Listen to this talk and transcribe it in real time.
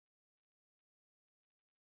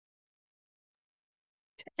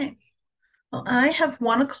Okay. Well, I have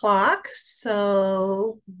 1 o'clock,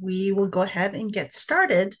 so we will go ahead and get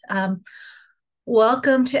started.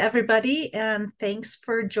 Welcome to everybody, and thanks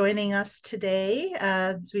for joining us today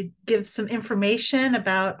as we give some information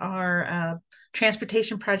about our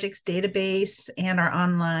transportation projects database and our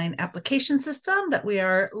online application system that we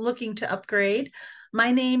are looking to upgrade.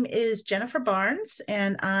 My name is Jennifer Barnes,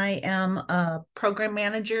 and I am a program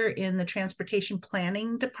manager in the transportation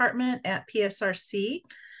planning department at PSRC,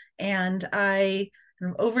 and I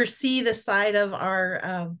oversee the side of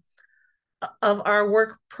our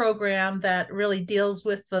work program that really deals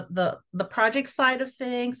with the project side of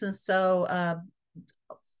things. And so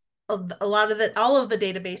a lot of all of the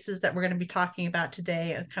databases that we're going to be talking about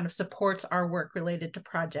today kind of supports our work related to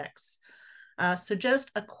projects. So just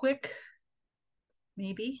a quick,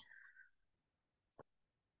 maybe.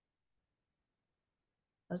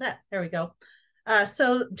 How's that? There we go.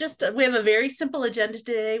 So we have a very simple agenda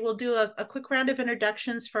today. We'll do a quick round of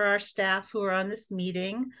introductions for our staff who are on this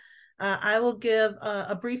meeting. I will give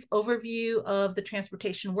a brief overview of the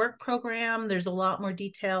transportation work program. There's a lot more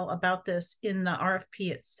detail about this in the RFP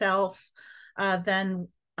itself. Then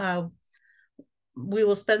we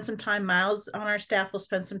will spend some time, Miles on our staff will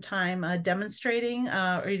spend some time demonstrating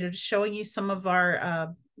or showing you some of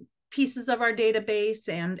our pieces of our database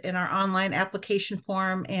and in our online application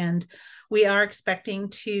form. And we are expecting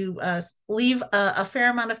to leave a fair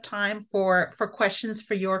amount of time for questions,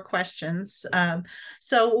 for your questions.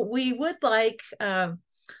 So we would like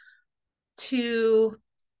to,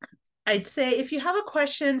 I'd say if you have a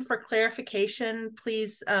question for clarification,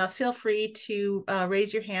 please feel free to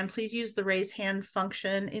raise your hand. Please use the raise hand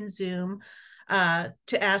function in Zoom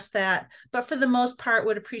to ask that. But for the most part,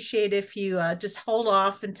 would appreciate if you just hold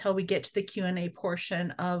off until we get to the Q&A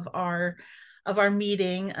portion of our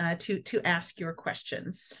meeting to ask your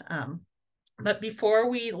questions. But before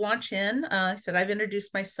we launch in, I said I've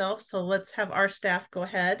introduced myself, so let's have our staff go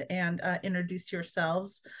ahead and introduce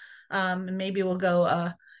yourselves. And maybe we'll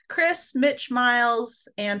go Chris, Mitch, Miles,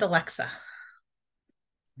 and Alexa.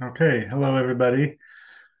 Okay, hello everybody.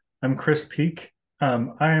 I'm Chris Peak.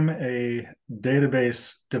 I'm a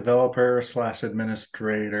database developer slash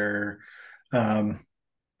administrator at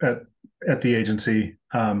the agency.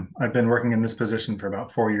 I've been working in this position for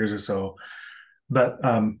about 4 years or so, but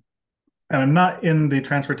and I'm not in the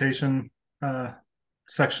transportation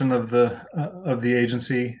section of the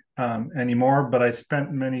agency anymore. But I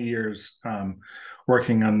spent many years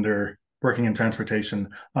working in transportation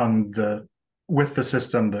with the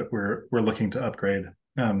system that we're looking to upgrade.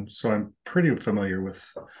 So I'm pretty familiar with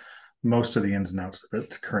most of the ins and outs of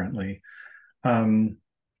it currently.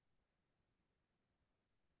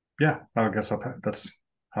 Yeah, I guess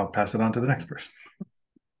I'll pass it on to the next person.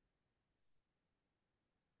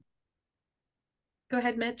 Go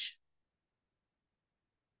ahead, Mitch.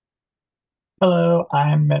 Hello,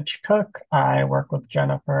 I'm Mitch Cook. I work with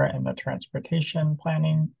Jennifer in the transportation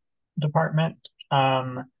planning department.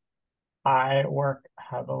 I work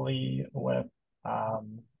heavily with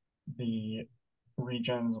the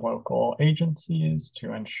region's local agencies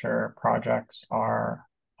to ensure projects are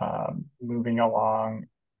moving along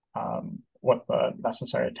with the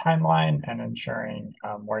necessary timeline and ensuring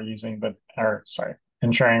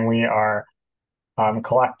ensuring we are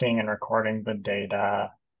collecting and recording the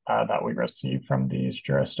data that we receive from these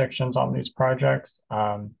jurisdictions on these projects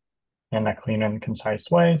in a clean and concise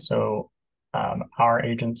way. So our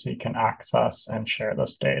agency can access and share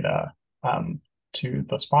this data to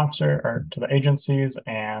the sponsor or to the agencies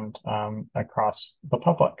and across the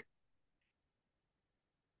public.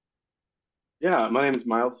 Yeah, my name is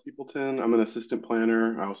Miles Steepleton. I'm an assistant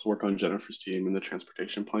planner. I also work on Jennifer's team in the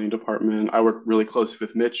transportation planning department. I work really closely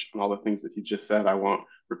with Mitch on all the things that he just said. I won't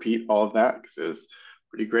repeat all of that because it's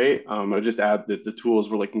pretty great. I'll just add that the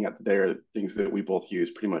tools we're looking at today are things that we both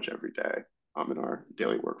use pretty much every day in our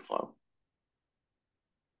daily workflow.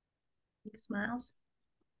 Thanks, Miles.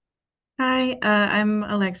 Hi, I'm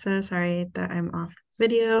Alexa. Sorry that I'm off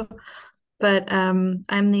video, but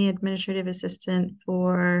I'm the administrative assistant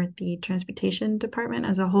for the transportation department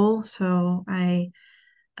as a whole. So I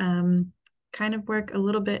kind of work a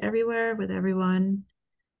little bit everywhere with everyone.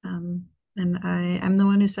 And I'm the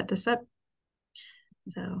one who set this up.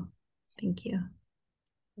 So thank you.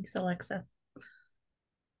 Thanks, Alexa.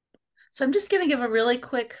 So I'm just going to give a really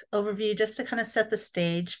quick overview just to kind of set the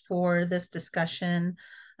stage for this discussion.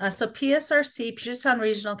 So PSRC, Puget Sound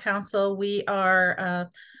Regional Council, we are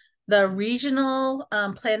the regional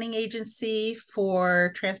planning agency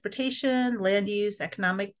for transportation, land use,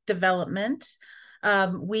 economic development.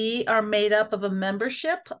 We are made up of a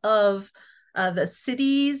membership of the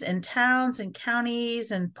cities and towns and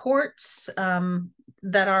counties and ports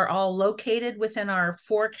that are all located within our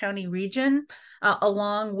 4-county region,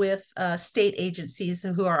 along with state agencies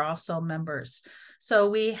who are also members. So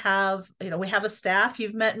we have a staff.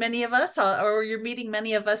 You've met many of us, or you're meeting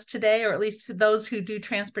many of us today, or at least those who do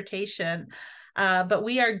transportation. But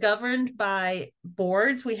we are governed by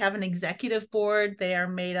boards. We have an executive board. They are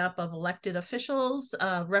made up of elected officials,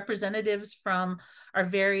 representatives from our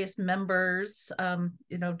various members,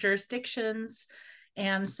 jurisdictions.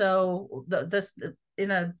 And so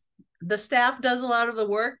the staff does a lot of the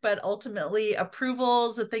work, but ultimately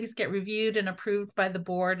approvals and things get reviewed and approved by the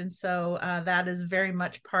board. And so that is very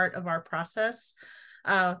much part of our process.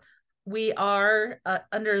 We are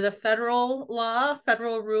under the federal law,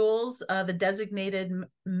 federal rules, the designated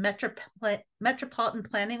metropolitan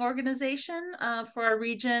planning organization for our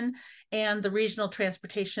region, and the regional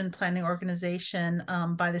transportation planning organization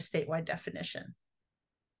by the statewide definition.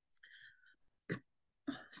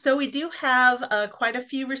 So we do have quite a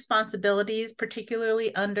few responsibilities,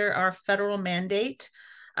 particularly under our federal mandate.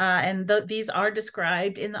 And these are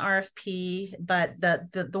described in the RFP, but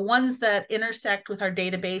the ones that intersect with our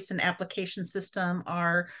database and application system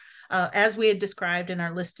are, as we had described and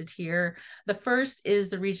are listed here. The first is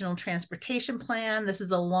the Regional Transportation Plan. This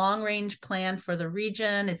is a long-range plan for the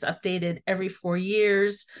region. It's updated every 4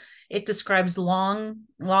 years. It describes long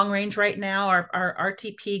range right now. Our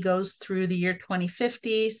RTP goes through the year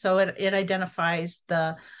 2050. So it identifies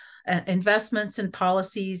the investments and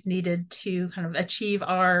policies needed to kind of achieve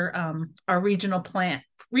our regional plan,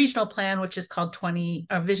 which is called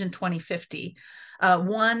Vision 2050.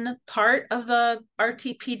 One part of the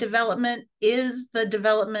RTP development is the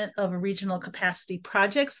development of a regional capacity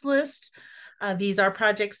projects list. These are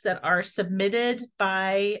projects that are submitted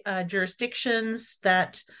by jurisdictions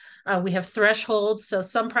that we have thresholds. So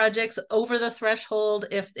some projects over the threshold,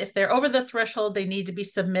 if they're over the threshold, they need to be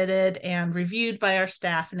submitted and reviewed by our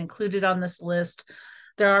staff and included on this list.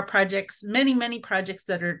 There are projects, many projects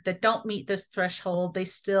that don't meet this threshold. They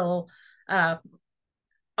still are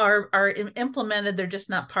implemented. They're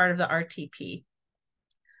just not part of the RTP.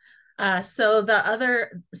 So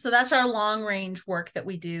that's our long range work that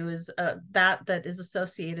we do, is that is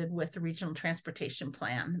associated with the Regional Transportation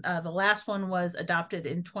Plan. The last one was adopted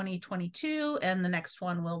in 2022, and the next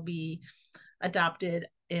one will be adopted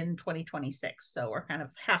in 2026. So we're kind of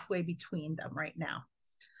halfway between them right now.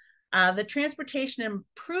 The Transportation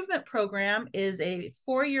Improvement Program is a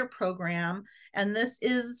 4-year program, and this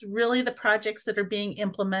is really the projects that are being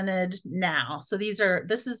implemented now. So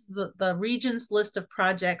this is the region's list of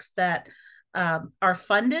projects that are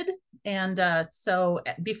funded. And so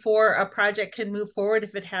before a project can move forward,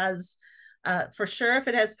 if it has if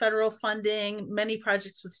it has federal funding, many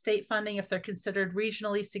projects with state funding, if they're considered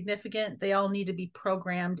regionally significant, they all need to be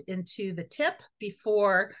programmed into the TIP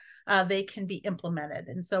before they can be implemented.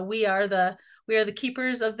 And so we are the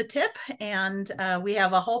keepers of the TIP, and we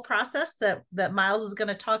have a whole process that Miles is going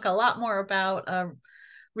to talk a lot more about,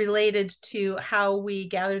 related to how we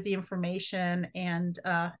gather the information and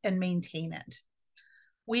maintain it.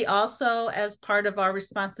 We also, as part of our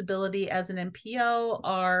responsibility as an MPO,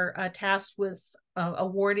 are tasked with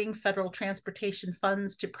awarding federal transportation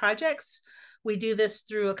funds to projects. We do this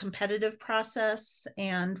through a competitive process,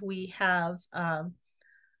 and we have an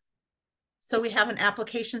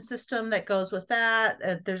application system that goes with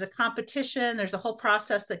that. There's a competition. There's a whole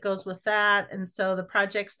process that goes with that. And so the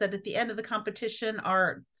projects that at the end of the competition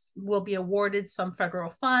will be awarded some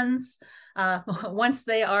federal funds. Once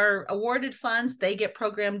they are awarded funds, they get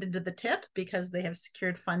programmed into the TIP because they have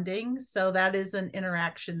secured funding. So that is an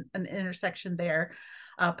intersection there.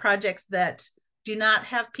 Projects that do not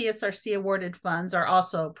have PSRC awarded funds are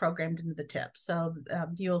also programmed into the TIP. So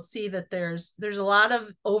you'll see that there's a lot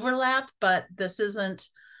of overlap, but this isn't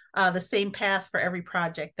the same path for every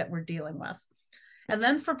project that we're dealing with. And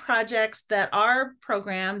then for projects that are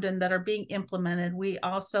programmed and that are being implemented, we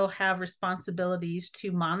also have responsibilities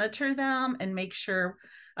to monitor them and make sure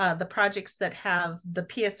the projects that have the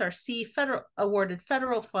PSRC awarded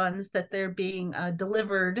federal funds, that they're being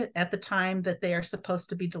delivered at the time that they are supposed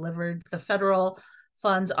to be delivered. The federal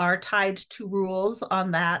funds are tied to rules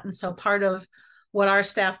on that. And so part of what our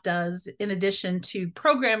staff does, in addition to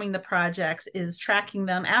programming the projects, is tracking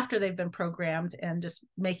them after they've been programmed and just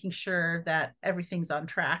making sure that everything's on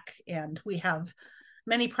track. And we have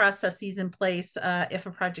many processes in place if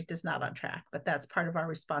a project is not on track, but that's part of our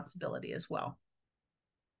responsibility as well.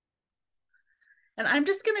 And I'm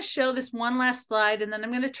just going to show this one last slide, and then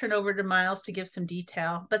I'm going to turn over to Miles to give some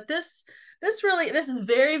detail. But this is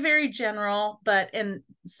very, very general, and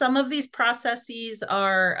some of these processes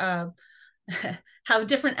are have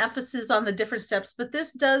different emphasis on the different steps, but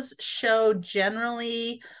this does show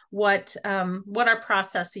generally what our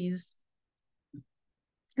processes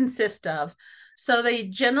consist of. So they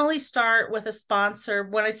generally start with a sponsor.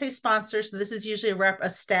 When I say sponsors, so this is usually a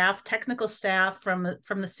staff, technical staff from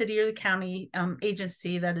the city or the county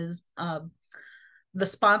agency that is the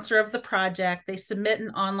sponsor of the project. They submit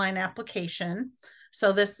an online application.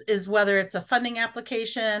 So this is whether it's a funding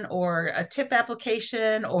application or a TIP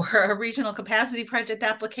application or a regional capacity project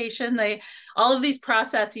application. All of these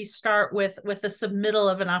processes start with the submittal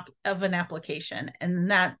of an application, and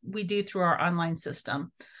that we do through our online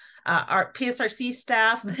system. Our PSRC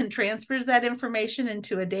staff then transfers that information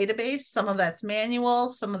into a database. Some of that's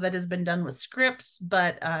manual, some of it has been done with scripts,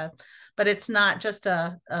 but it's not just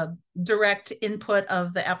a direct input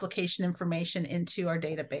of the application information into our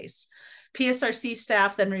database. PSRC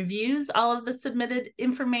staff then reviews all of the submitted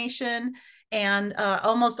information, and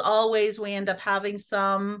almost always we end up having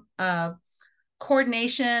some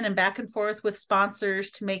coordination and back and forth with sponsors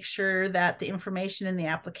to make sure that the information in the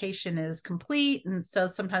application is complete. And so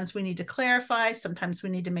sometimes we need to clarify, sometimes we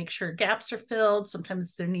need to make sure gaps are filled,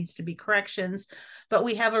 sometimes there needs to be corrections, but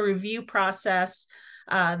we have a review process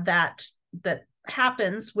that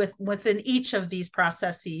happens within each of these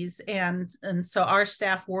processes. And so our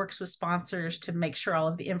staff works with sponsors to make sure all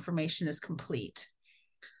of the information is complete.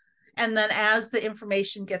 And then as the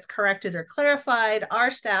information gets corrected or clarified, our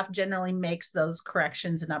staff generally makes those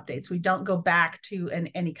corrections and updates. We don't go back to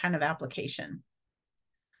any kind of application.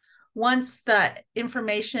 Once the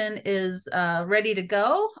information is ready to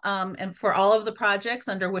go, and for all of the projects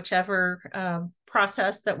under whichever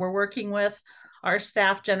process that we're working with, our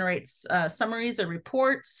staff generates summaries or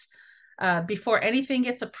reports. Before anything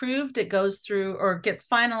gets approved, it goes through or gets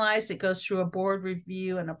finalized, it goes through a board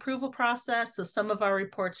review and approval process. So some of our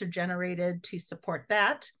reports are generated to support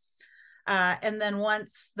that. And then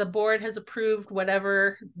once the board has approved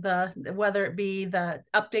whether it be the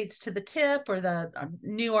updates to the TIP or the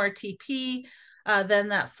new RTP, then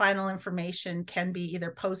that final information can be either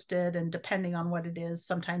posted, and depending on what it is,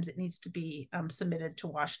 sometimes it needs to be submitted to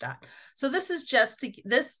WashDOT. So this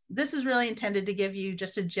is really intended to give you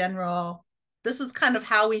just a general. This is kind of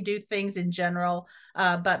how we do things in general,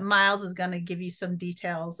 but Miles is going to give you some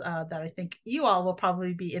details that I think you all will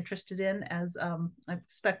probably be interested in, as I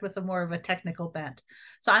expect with more of a technical bent.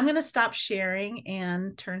 So I'm going to stop sharing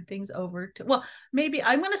and turn things over to, well, maybe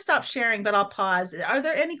I'm going to stop sharing, but I'll pause. Are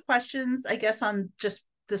there any questions, I guess, on just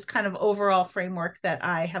this kind of overall framework that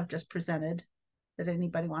I have just presented that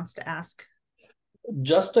anybody wants to ask?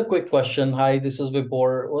 Just a quick question. Hi, this is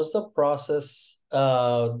Vibor. Was the process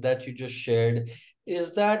that you just shared,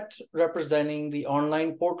 is that representing the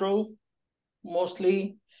online portal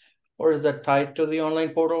mostly, or is that tied to the online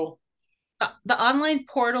portal? The online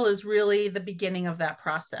portal is really the beginning of that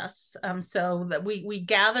process. So that we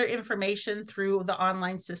gather information through the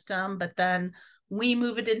online system, but then we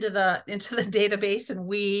move it into the database, and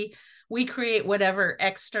we create whatever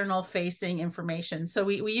external facing information. So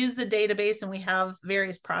we use the database, and we have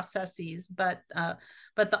various processes, but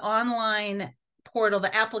the online portal,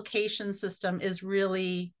 the application system, is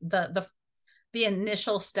really the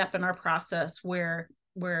initial step in our process where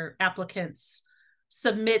applicants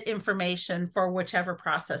submit information for whichever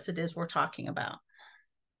process it is we're talking about.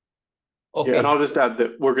 Okay. Yeah, and I'll just add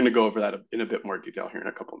that we're going to go over that in a bit more detail here in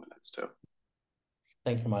a couple of minutes too.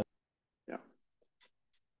 Thank you, Mike. Yeah.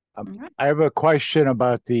 I have a question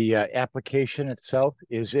about the application itself.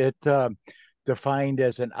 Is it defined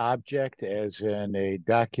as an object, as in a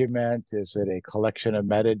document? Is it a collection of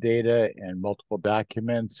metadata and multiple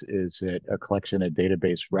documents? Is it a collection of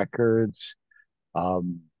database records?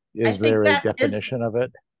 Is there a definition of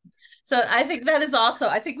it? So I think that is also,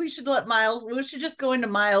 I think we should just go into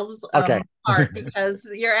Miles' okay. part, because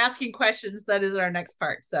you're asking questions. That is our next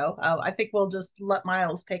part. So I think we'll just let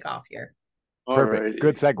Miles take off here. Perfect.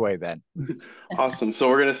 Good segue then. Awesome. So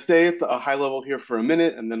we're going to stay at the high level here for a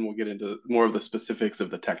minute, and then we'll get into more of the specifics of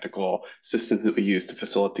the technical systems that we use to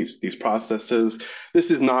facilitate these processes. This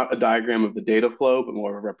is not a diagram of the data flow, but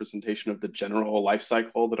more of a representation of the general life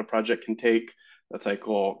cycle that a project can take. That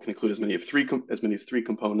cycle can include as many as three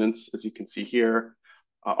components, as you can see here,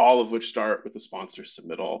 all of which start with the sponsor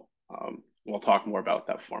submittal. We'll talk more about what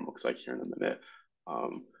that form looks like here in a minute.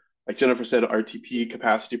 Like Jennifer said, RTP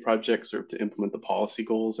capacity projects serve to implement the policy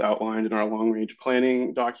goals outlined in our long-range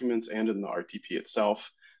planning documents and in the RTP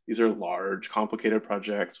itself. These are large, complicated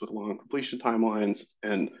projects with long completion timelines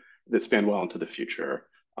and that span well into the future.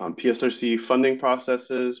 PSRC funding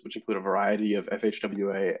processes, which include a variety of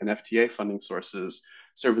FHWA and FTA funding sources,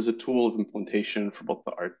 serve as a tool of implementation for both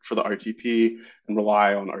the RTP and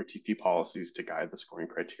rely on RTP policies to guide the scoring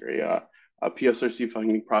criteria. PSRC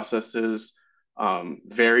funding processes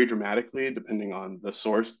vary dramatically depending on the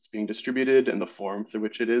source that's being distributed and the form through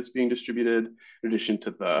which it is being distributed. In addition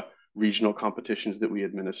to the regional competitions that we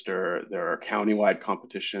administer, there are countywide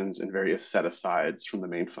competitions and various set-asides from the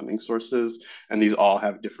main funding sources, and these all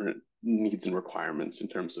have different needs and requirements in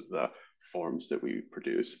terms of the forms that we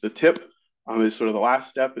produce. The TIP is sort of the last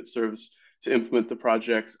step. It serves to implement the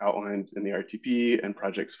projects outlined in the RTP and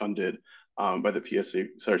projects funded by the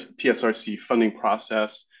PSRC funding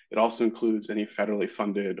process. It also includes any federally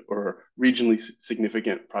funded or regionally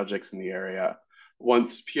significant projects in the area.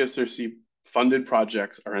 Once PSRC funded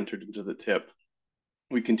projects are entered into the TIP,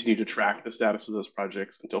 we continue to track the status of those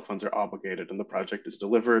projects until funds are obligated and the project is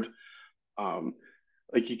delivered. There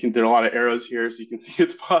are a lot of arrows here, so you can see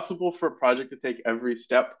it's possible for a project to take every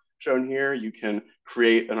step shown here. You can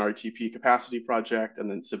create an RTP capacity project and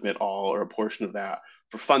then submit all or a portion of that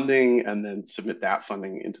for funding, and then submit that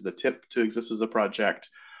funding into the TIP to exist as a project.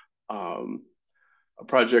 A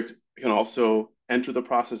project can also enter the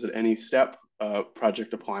process at any step. A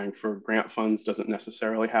project applying for grant funds doesn't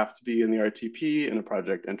necessarily have to be in the RTP, and a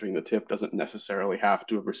project entering the TIP doesn't necessarily have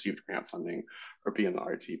to have received grant funding or be in the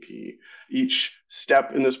RTP. Each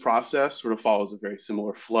step in this process sort of follows a very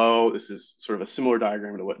similar flow. This is sort of a similar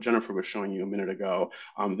diagram to what Jennifer was showing you a minute ago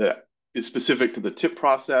that is specific to the TIP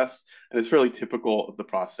process, and it's fairly typical of the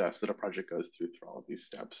process that a project goes through all of these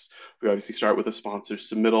steps. We obviously start with a sponsor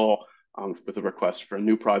submittal with a request for a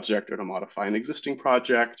new project or to modify an existing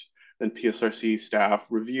project. Then PSRC staff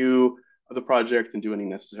review the project and do any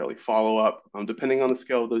necessary follow-up. Depending on the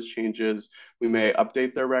scale of those changes, we may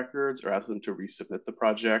update their records or ask them to resubmit the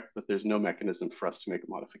project, but there's no mechanism for us to make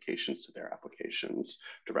modifications to their applications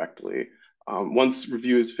directly. Once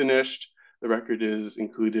review is finished, the record is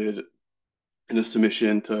included in a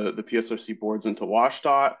submission to the PSRC boards and to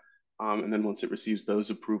WSDOT. And then once it receives those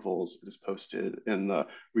approvals, it is posted in the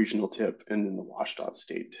regional TIP and in the WSDOT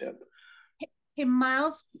state TIP. Hey,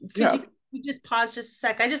 Miles, could you just pause just a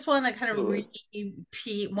sec? I just want to kind of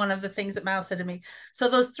repeat one of the things that Miles said to me. So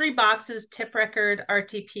those 3 boxes, TIP record,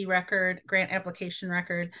 RTP record, grant application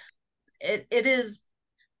record, it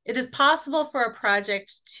is possible for a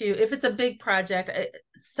project to, if it's a big project,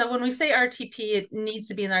 so when we say RTP, it needs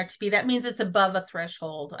to be in the RTP. That means it's above a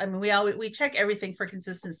threshold. I mean, we check everything for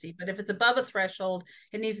consistency, but if it's above a threshold,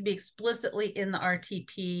 it needs to be explicitly in the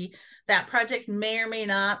RTP. That project may or may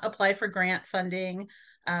not apply for grant funding,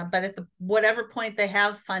 but at whatever point they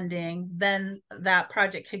have funding, then that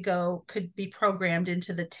project could be programmed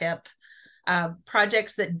into the TIP.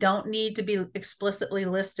 Projects that don't need to be explicitly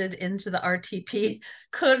listed into the RTP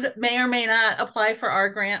may or may not apply for our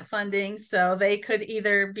grant funding. So they could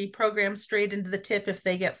either be programmed straight into the TIP if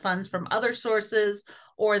they get funds from other sources,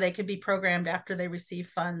 or they could be programmed after they receive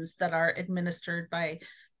funds that are administered by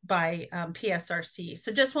PSRC.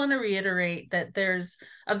 So just want to reiterate that there's,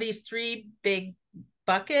 of these 3 big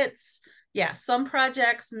buckets, yeah, some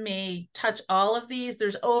projects may touch all of these.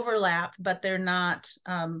 There's overlap, but they're not,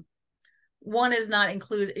 one is not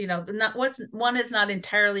included, one is not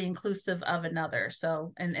entirely inclusive of another.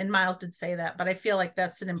 So, and Miles did say that, but I feel like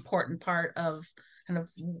that's an important part of kind of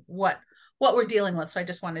what we're dealing with. So I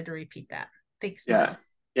just wanted to repeat that. Thanks, Miles.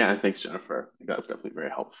 Yeah, thanks, Jennifer. That was definitely very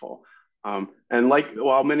helpful. And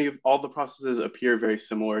while all the processes appear very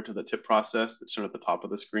similar to the TIP process that's shown at the top of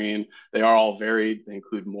the screen, they are all varied. They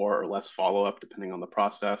include more or less follow-up depending on the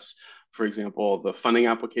process. For example, the funding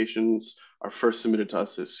applications are first submitted to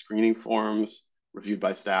us as screening forms, reviewed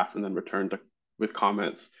by staff, and then returned with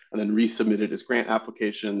comments, and then resubmitted as grant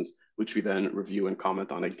applications, which we then review and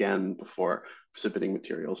comment on again before submitting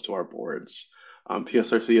materials to our boards.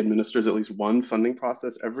 PSRC administers at least one funding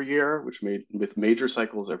process every year, with major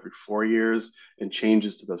cycles every 4 years, and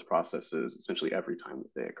changes to those processes essentially every time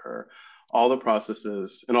that they occur. All the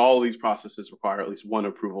processes and all of these processes require at least one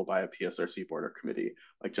approval by a PSRC board or committee,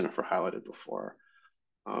 like Jennifer highlighted before.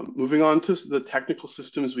 Moving on to the technical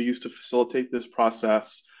systems we use to facilitate this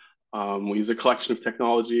process. We use a collection of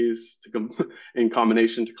technologies in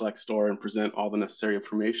combination to collect, store, and present all the necessary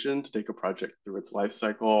information to take a project through its life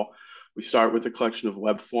cycle. We start with a collection of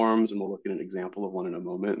web forms, and we'll look at an example of one in a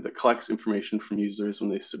moment, that collects information from users when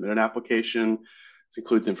they submit an application. This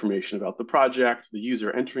includes information about the project, the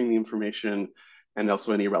user entering the information, and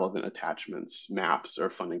also any relevant attachments, maps, or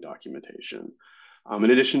funding documentation.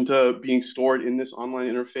 In addition to being stored in this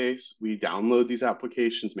online interface, we download these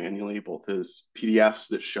applications manually, both as PDFs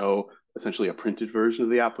that show essentially a printed version of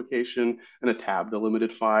the application, and a tab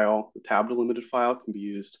delimited file. The tab delimited file can be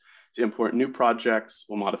used to import new projects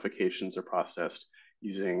while modifications are processed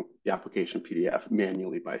using the application PDF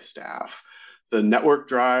manually by staff. The network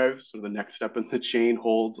drive, so the next step in the chain,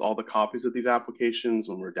 holds all the copies of these applications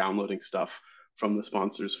when we're downloading stuff from the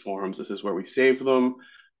sponsors' forums. This is where we save them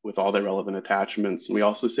with all their relevant attachments. And we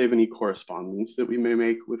also save any correspondence that we may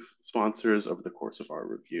make with sponsors over the course of our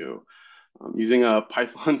review. Using a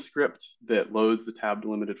Python script that loads the tab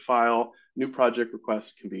delimited file, new project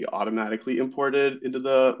requests can be automatically imported into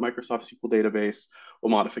the Microsoft SQL database, while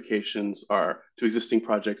modifications to existing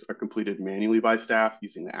projects are completed manually by staff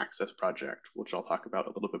using the Access project, which I'll talk about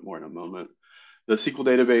a little bit more in a moment. The SQL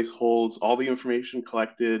database holds all the information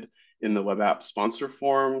collected in the web app sponsor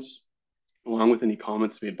forms, along with any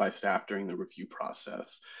comments made by staff during the review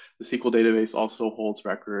process. The SQL database also holds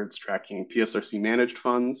records tracking PSRC managed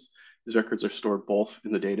funds. These records are stored both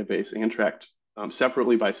in the database and tracked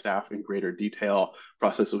separately by staff in greater detail,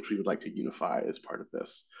 process which we would like to unify as part of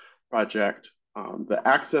this project. The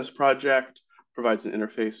Access project provides an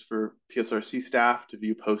interface for PSRC staff to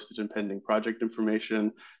view posted and pending project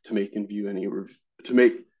information, to make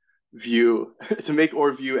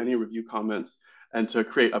or view any review comments, and to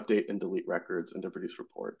create, update, and delete records, and to produce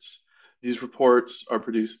reports. These reports are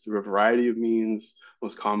produced through a variety of means,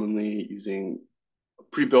 most commonly using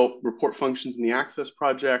pre-built report functions in the Access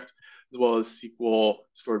project, as well as SQL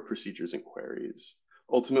stored procedures and queries.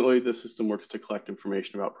 Ultimately, the system works to collect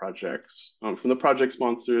information about projects from the project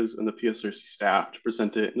sponsors and the PSRC staff to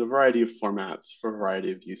present it in a variety of formats for a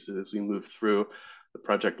variety of uses as we move through the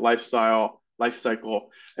project life cycle.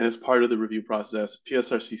 And as part of the review process,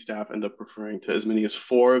 PSRC staff end up referring to as many as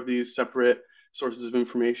 4 of these separate sources of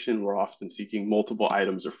information. We're often seeking multiple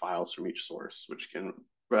items or files from each source, which can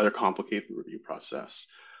rather complicate the review process.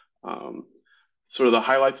 Sort of the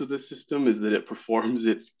highlights of this system is that it performs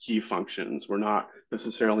its key functions. We're not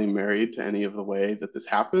necessarily married to any of the way that this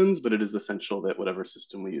happens, but it is essential that whatever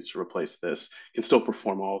system we use to replace this can still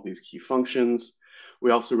perform all of these key functions.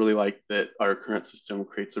 We also really like that our current system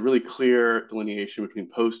creates a really clear delineation between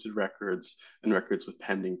posted records and records with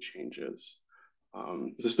pending changes.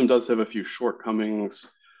 The system does have a few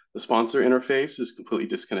shortcomings. The sponsor interface is completely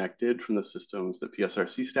disconnected from the systems that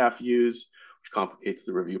PSRC staff use, which complicates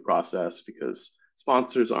the review process because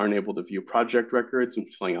sponsors aren't able to view project records when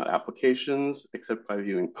filling out applications, except by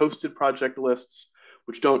viewing posted project lists,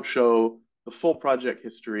 which don't show the full project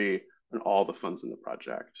history and all the funds in the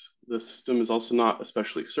project. The system is also not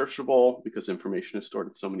especially searchable because information is stored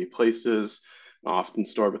in so many places, often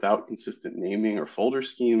stored without consistent naming or folder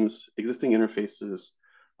schemes. Existing interfaces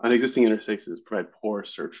provide poor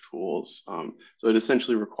search tools. So it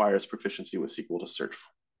essentially requires proficiency with SQL to search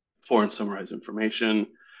for and summarize information.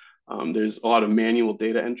 There's a lot of manual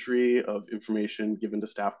data entry of information given to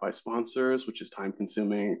staff by sponsors, which is time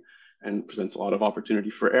consuming and presents a lot of opportunity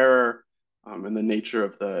for error. And the nature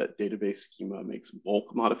of the database schema makes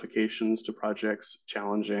bulk modifications to projects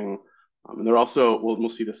challenging. And there are also, we'll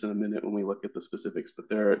see this in a minute when we look at the specifics, but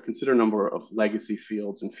there are a considerable number of legacy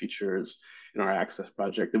fields and features in our Access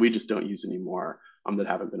project that we just don't use anymore that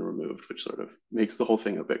haven't been removed, which sort of makes the whole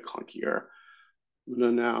thing a bit clunkier.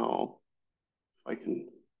 Now, if I can,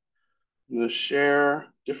 I'm going to share a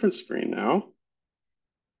different screen now.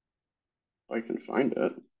 If I can find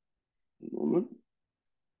it. A moment.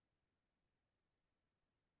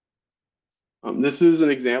 This is an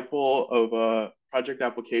example of a project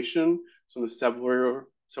application. So there's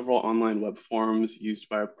several online web forms used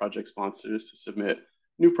by project sponsors to submit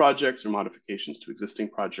new projects or modifications to existing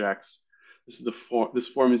projects. This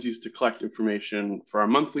form is used to collect information for our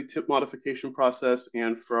monthly tip modification process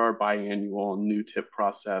and for our biannual new tip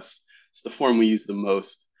process. It's the form we use the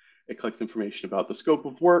most. It collects information about the scope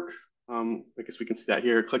of work. I guess we can see that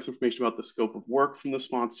here. It collects information about the scope of work from the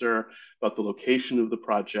sponsor, about the location of the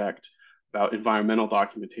project, about environmental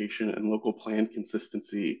documentation and local plan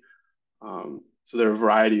consistency. So there are a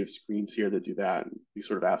variety of screens here that do that. And we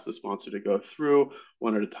sort of ask the sponsor to go through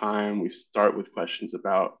one at a time. We start with questions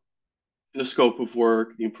about the scope of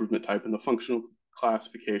work, the improvement type, and the functional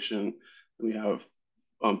classification. We have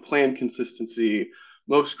plan consistency.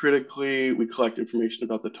 Most critically, we collect information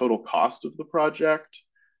about the total cost of the project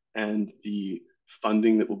and the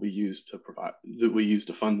funding that will be used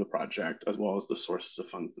to fund the project, as well as the sources of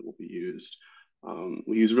funds that will be used.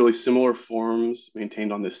 We use really similar forms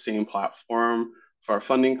maintained on this same platform for our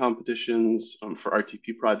funding competitions, for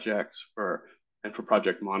RTP projects, and for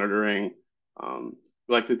project monitoring. We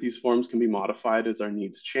like that these forms can be modified as our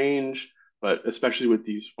needs change. But especially with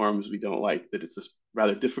these forms, we don't like that it's just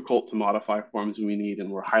rather difficult to modify forms we need, and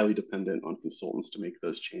we're highly dependent on consultants to make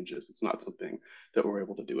those changes. It's not something that we're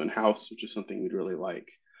able to do in-house, which is something we'd really like.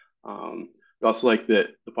 We also like that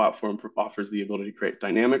the platform offers the ability to create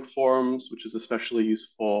dynamic forms, which is especially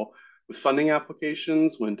useful with funding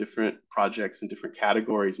applications when different projects and different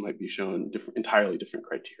categories might be shown entirely different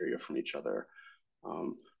criteria from each other.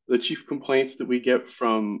 The chief complaints that we get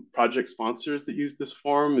from project sponsors that use this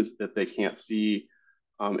form is that they can't see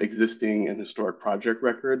existing and historic project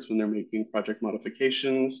records when they're making project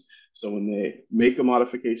modifications. So when they make a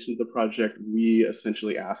modification to the project, we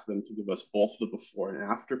essentially ask them to give us both the before and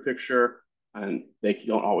after picture, and they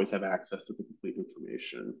don't always have access to the complete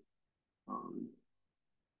information.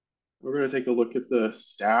 We're going to take a look at the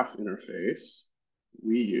staff interface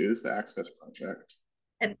we use, the Access project.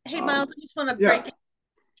 And hey, Miles, I just want to Yeah. break it.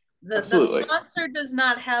 The Absolutely. sponsor does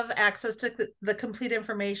not have access to the complete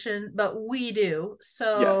information, but we do.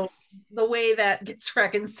 So Yes. the way that gets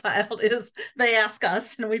reconciled is they ask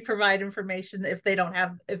us, and we provide information if they don't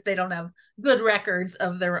have good records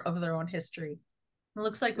of their own history. It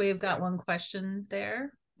looks like we've got one question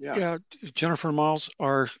there. Yeah, Jennifer and Miles,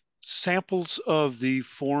 are samples of the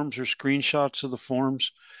forms or screenshots of the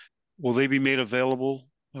forms, will they be made available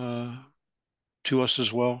to us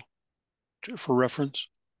as well for reference?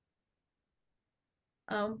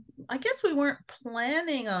 I guess we weren't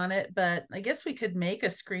planning on it, but I guess we could make a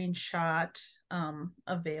screenshot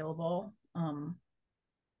available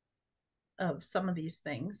of some of these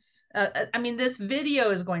things. I mean, this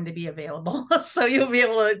video is going to be available, so you'll be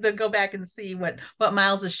able to go back and see what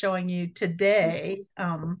Miles is showing you today.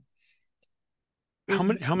 How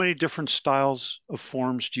many different styles of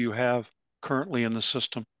forms do you have currently in the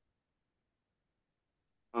system?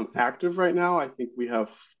 Active right now, I think we have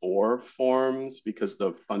 4 forms because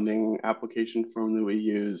the funding application form that we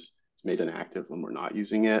use is made inactive when we're not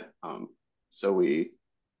using it. So we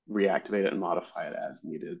reactivate it and modify it as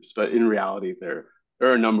needed. But in reality, there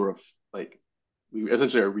are a number of, like, we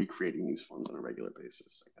essentially are recreating these forms on a regular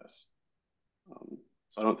basis, I guess.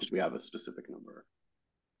 So I don't think we have a specific number.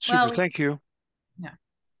 Super, thank you. Yeah.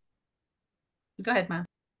 Go ahead, Miles.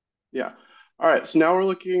 Yeah. All right. So now we're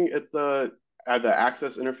looking at the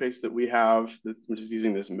access interface that we have. We're just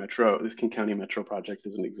using this King County Metro project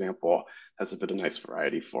as an example. Has a bit of nice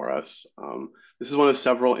variety for us. This is one of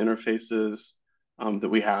several interfaces that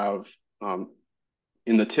we have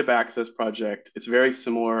in the TIP Access project. It's very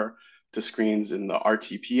similar to screens in the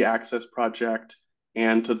RTP Access project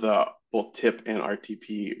and to the both TIP and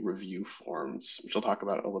RTP review forms, which I'll talk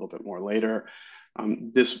about a little bit more later.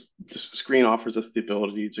 This screen offers us the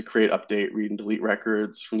ability to create, update, read, and delete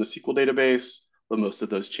records from the SQL database, but most of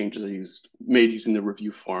those changes are made using the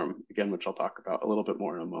review form, again, which I'll talk about a little bit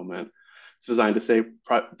more in a moment. It's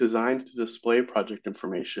designed to display project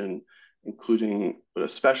information, including, but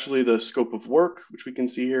especially the scope of work, which we can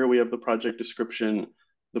see here. We have the project description,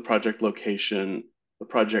 the project location, the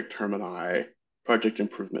project termini, project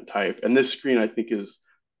improvement type. And this screen, I think, is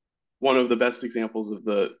one of the best examples of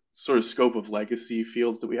the sort of scope of legacy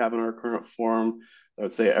fields that we have in our current form. I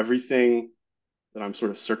would say everything that I'm sort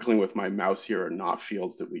of circling with my mouse here are not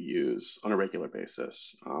fields that we use on a regular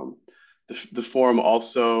basis. The form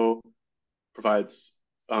also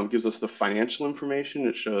gives us the financial information.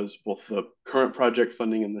 It shows both the current project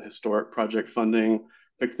funding and the historic project funding.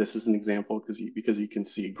 I picked this as an example because you can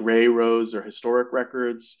see gray rows are historic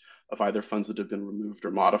records of either funds that have been removed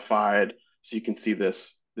or modified. So you can see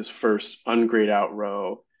this first ungrayed out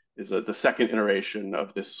row is the second iteration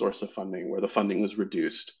of this source of funding where the funding was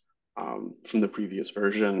reduced from the previous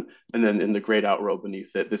version. And then in the grayed out row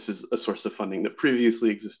beneath it, this is a source of funding that previously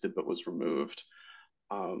existed but was removed.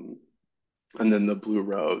 And then the blue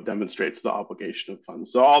row demonstrates the obligation of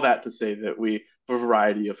funds. So all that to say that we have a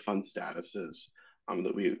variety of fund statuses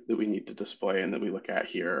that we need to display and that we look at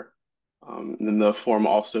here. And then the form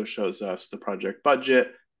also shows us the project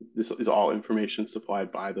budget. This is all information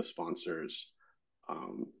supplied by the sponsors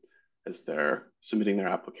as they're submitting their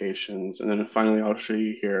applications. And then finally, I'll show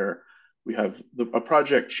you here, we have a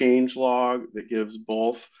project change log that gives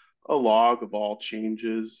both a log of all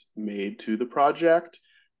changes made to the project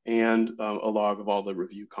and a log of all the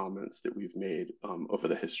review comments that we've made over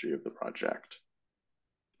the history of the project.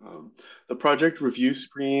 The project review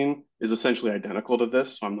screen is essentially identical to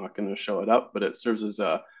this, so I'm not going to show it up, but it serves as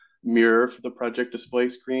a mirror for the project display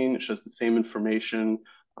screen. It shows the same information,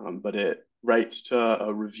 but it writes to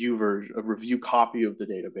a review copy of the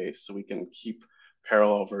database, so we can keep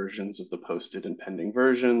parallel versions of the posted and pending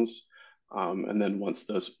versions. And then once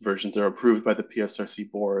those versions are approved by the PSRC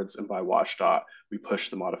boards and by WashDOT, we push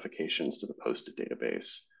the modifications to the posted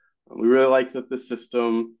database. We really like that this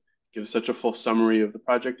system gives such a full summary of the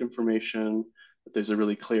project information, that there's a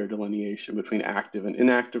really clear delineation between active and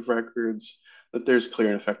inactive records, that there's clear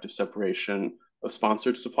and effective separation of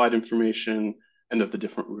sponsored supplied information and of the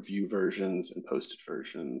different review versions and posted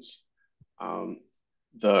versions.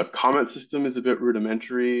 The comment system is a bit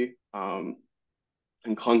rudimentary and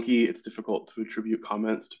clunky. It's difficult to attribute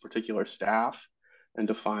comments to particular staff and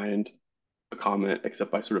to find a comment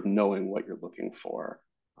except by sort of knowing what you're looking for.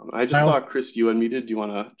 I just saw Chris, you unmuted. Do you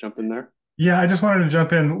want to jump in there? Yeah, I just wanted to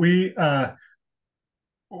jump in. We have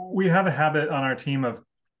a habit on our team of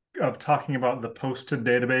talking about the posted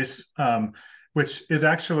database, which is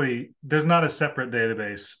actually, there's not a separate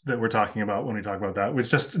database that we're talking about when we talk about that. It's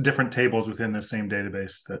just different tables within the same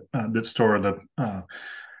database that store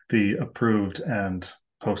the approved and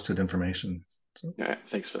posted information. So. Yeah,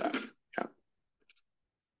 thanks for that. Yeah,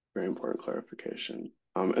 very important clarification.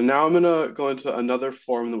 And now I'm going to go into another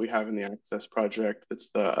form that we have in the Access project.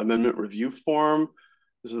 It's the amendment review form.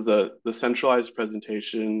 This is the centralized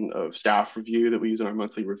presentation of staff review that we use in our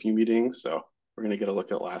monthly review meetings. So we're going to get a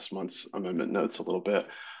look at last month's amendment notes a little bit.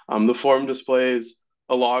 The form displays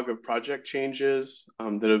a log of project changes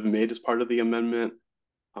that have been made as part of the amendment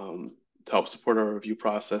to help support our review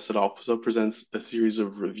process. It also presents a series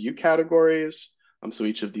of review categories. So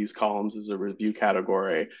each of these columns is a review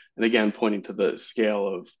category. And again, pointing to the scale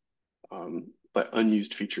of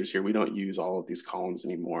unused features here. We don't use all of these columns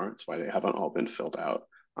anymore. That's why they haven't all been filled out.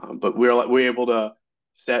 But we're able to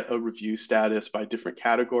set a review status by different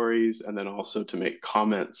categories and then also to make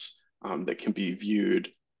comments that can be viewed.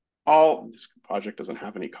 This project doesn't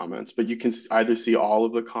have any comments, but you can either see all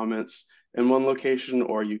of the comments in one location,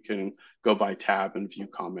 or you can go by tab and view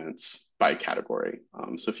comments by category.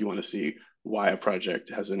 So if you want to see why a project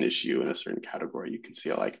has an issue in a certain category, you can see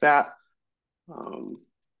it like that.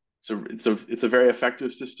 So it's a very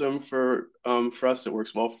effective system for us. It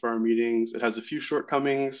works well for our meetings. It has a few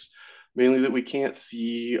shortcomings, mainly that we can't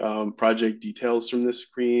see project details from this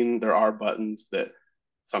screen. There are buttons that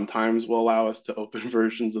sometimes will allow us to open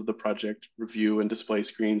versions of the project review and display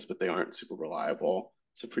screens, but they aren't super reliable.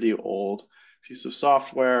 It's a pretty old piece of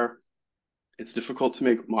software. It's difficult to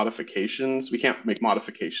make modifications. We can't make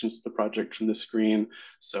modifications to the project from the screen.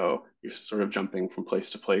 So you're sort of jumping from place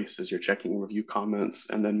to place as you're checking review comments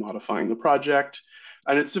and then modifying the project.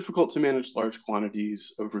 And it's difficult to manage large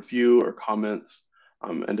quantities of review or comments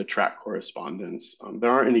and to track correspondence.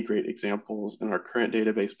 There aren't any great examples in our current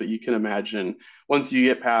database, but you can imagine once you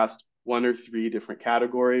get past 1 or 3 different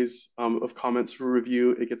categories of comments for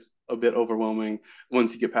review, it gets a bit overwhelming.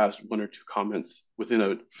 Once you get past 1 or 2 comments within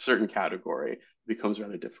a certain category, it becomes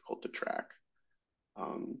rather difficult to track.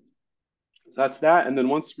 So that's that. And then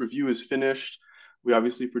once review is finished, we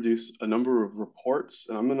obviously produce a number of reports.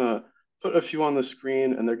 And I'm going to put a few on the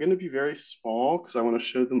screen, and they're going to be very small because I want to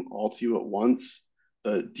show them all to you at once.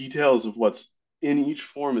 The details of what's in each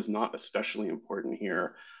form is not especially important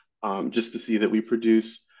here, just to see that we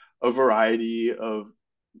produce a variety of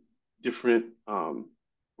different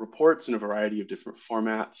reports in a variety of different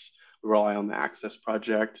formats. We rely on the Access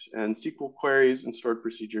project and SQL queries and stored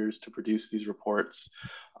procedures to produce these reports.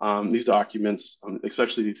 These documents,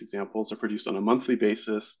 especially these examples, are produced on a monthly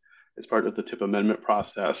basis as part of the TIP amendment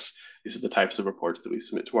process. These are the types of reports that we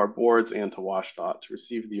submit to our boards and to WSDOT to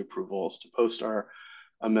receive the approvals to post our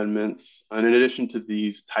amendments. And in addition to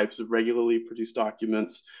these types of regularly produced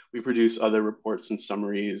documents, we produce other reports and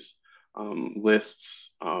summaries,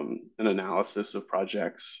 lists, and analysis of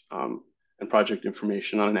projects and project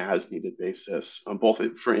information on an as-needed basis,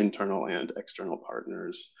 both for internal and external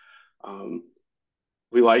partners.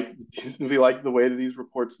 We like the way that these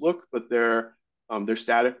reports look, but they're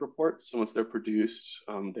static reports. So once they're produced,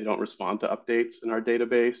 they don't respond to updates in our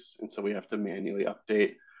database, and so we have to manually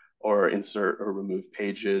update or insert or remove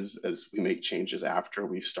pages as we make changes after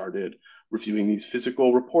we've started reviewing these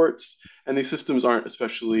physical reports. And these systems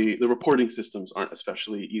the reporting systems aren't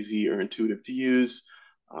especially easy or intuitive to use.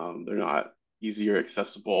 They're not easy or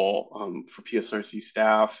accessible for PSRC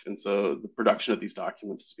staff. And so the production of these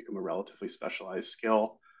documents has become a relatively specialized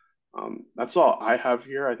skill. That's all I have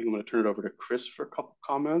here. I think I'm going to turn it over to Chris for a couple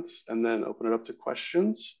comments and then open it up to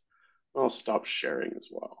questions. I'll stop sharing as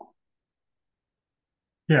well.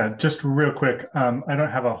 Yeah, just real quick. I don't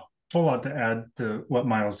have a whole lot to add to what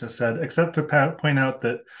Miles just said, except to point out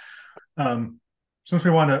that since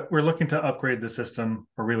we're looking to upgrade the system,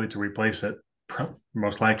 or really to replace it,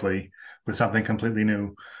 most likely with something completely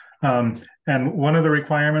new. And one of the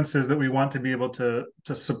requirements is that we want to be able to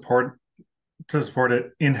support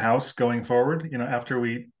it in-house going forward. After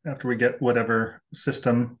we get whatever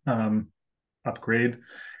system upgrade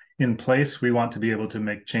in place, we want to be able to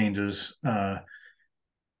make changes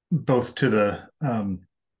both to the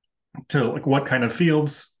to like what kind of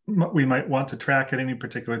fields we might want to track at any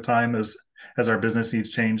particular time as our business needs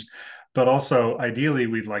change, but also ideally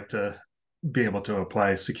we'd like to be able to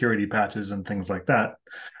apply security patches and things like that.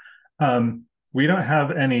 We don't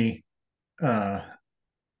have any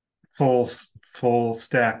full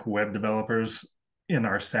stack web developers in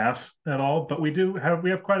our staff at all, but we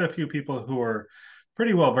have quite a few people who are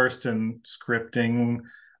pretty well versed in scripting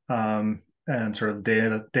and sort of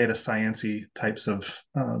data science-y types of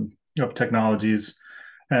technologies,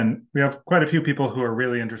 and we have quite a few people who are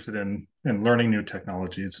really interested in learning new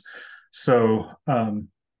technologies. So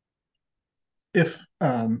if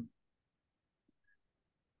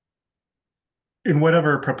in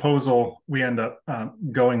whatever proposal we end up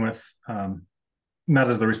going with, not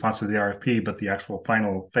as the response to the RFP, but the actual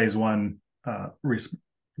final phase one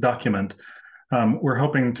document, we're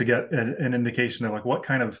hoping to get an indication of like what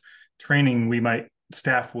kind of training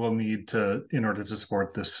staff will need in order to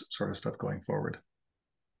support this sort of stuff going forward.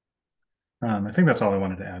 I think that's all I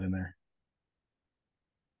wanted to add in there.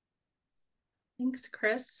 Thanks,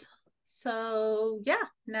 Chris. So yeah,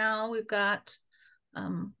 now we've got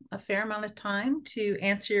a fair amount of time to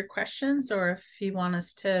answer your questions, or if you want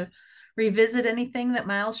us to revisit anything that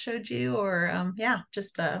Miles showed you, or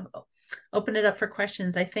just open it up for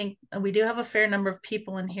questions. I think we do have a fair number of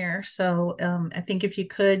people in here, so I think if you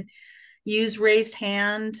could use raised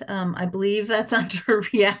hand, I believe that's under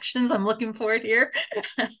reactions. I'm looking for it here.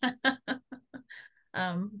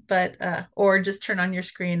 Or just turn on your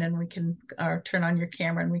screen and or turn on your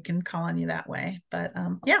camera and we can call on you that way. But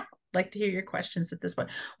yeah, I'd like to hear your questions at this point.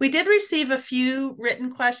 We did receive a few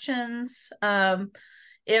written questions.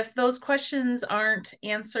 If those questions aren't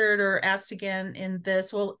answered or asked again in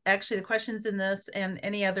this, well, actually the questions in this and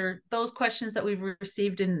those questions that we've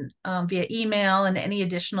received in via email and any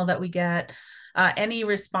additional that we get, any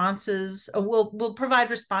responses, we'll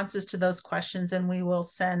provide responses to those questions, and we will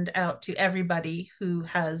send out to everybody who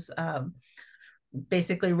has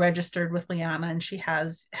basically registered with Liana, and she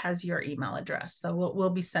has your email address. So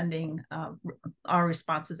we'll be sending our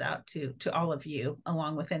responses out to all of you,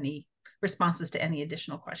 along with any responses to any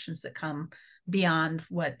additional questions that come beyond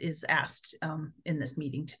what is asked in this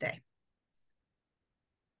meeting today.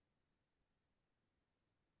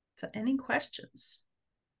 So any questions?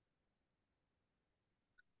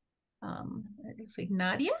 Let's see,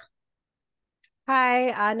 Nadia.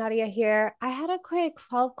 Hi, Nadia here. I had a quick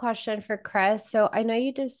follow-up question for Chris. So I know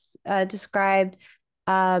you just described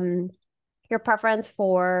your preference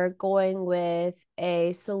for going with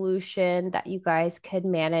a solution that you guys could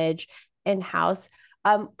manage in-house.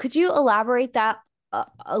 Could you elaborate that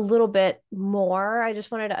a little bit more? I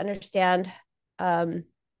just wanted to understand kind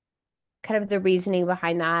of the reasoning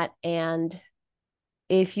behind that, and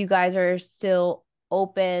if you guys are still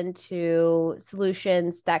open to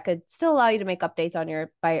solutions that could still allow you to make updates on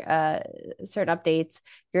certain updates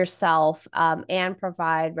yourself, and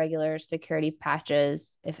provide regular security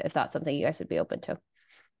patches if that's something you guys would be open to.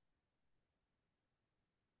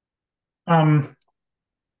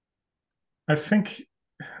 I think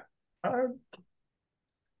I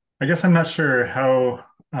guess I'm not sure how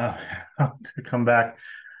to come back.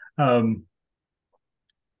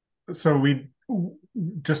 So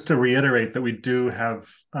just to reiterate that we do have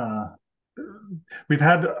we've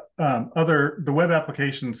had the web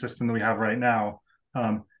application system that we have right now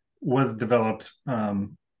was developed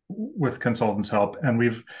with consultants' help, and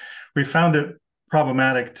we've found it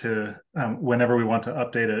problematic to whenever we want to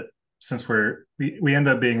update it, since we end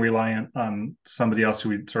up being reliant on somebody else who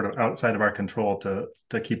we sort of outside of our control to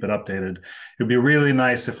keep it updated. It'd be really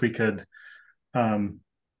nice if we could,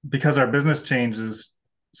 because our business changes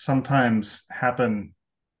sometimes happen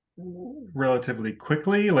relatively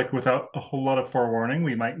quickly, like without a whole lot of forewarning.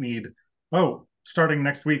 We might need, starting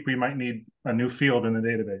next week, we might need a new field in the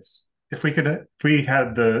database. If we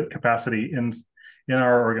had the capacity in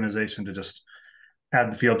our organization to just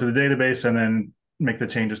add the field to the database and then make the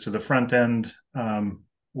changes to the front end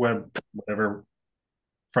whatever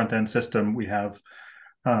front end system we have,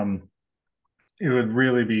 it would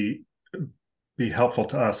really be helpful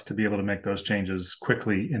to us to be able to make those changes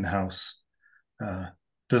quickly in-house.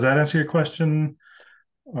 Does that answer your question?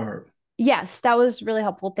 Or yes, that was really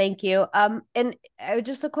helpful. Thank you. And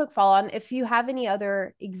just a quick follow on, if you have any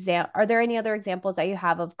other are there any other examples that you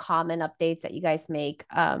have of common updates that you guys make?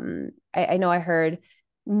 I know I heard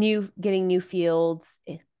getting new fields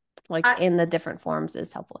like in the different forms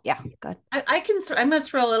is helpful. Yeah, good. I'm going to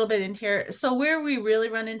throw a little bit in here. So where we really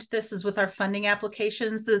run into this is with our funding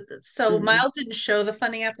applications. So Miles didn't show the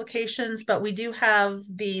funding applications, but we do have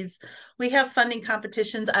these. We have funding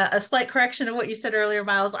competitions. A slight correction of what you said earlier,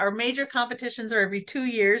 Miles. Our major competitions are every 2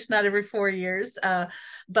 years, not every 4 years.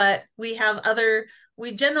 But we have other.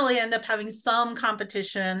 We generally end up having some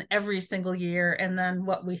competition every single year, and then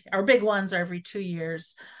our big ones are every 2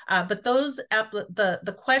 years. But those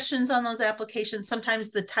the questions on those applications,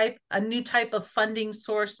 sometimes a new type of funding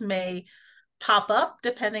source may pop up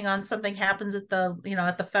depending on something happens at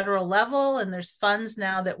the federal level, and there's funds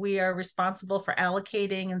now that we are responsible for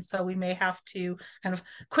allocating, and so we may have to kind of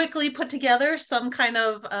quickly put together some kind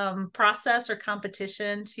of process or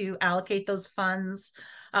competition to allocate those funds.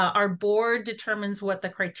 Our board determines what the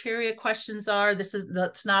criteria questions are.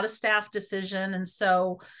 That's not a staff decision, and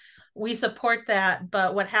so we support that.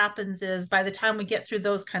 But what happens is by the time we get through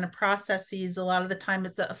those kind of processes, a lot of the time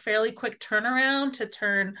it's a fairly quick turnaround to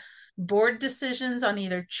turn board decisions on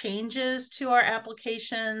either changes to our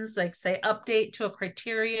applications, like say update to a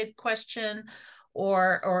criteria question,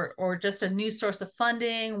 or just a new source of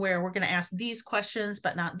funding where we're going to ask these questions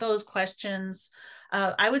but not those questions.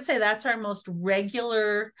 I would say that's our most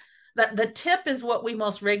regular. The tip is what we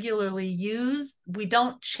most regularly use. We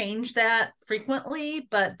don't change that frequently,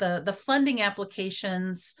 but the funding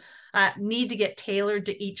applications need to get tailored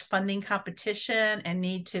to each funding competition and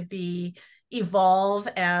need to evolve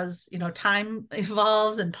as time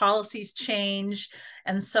evolves and policies change.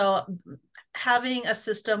 And so having a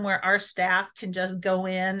system where our staff can just go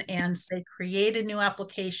in and say create a new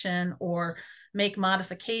application or make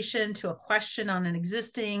modification to a question on an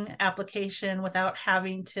existing application without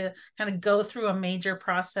having to kind of go through a major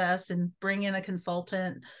process and bring in a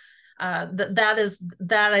consultant,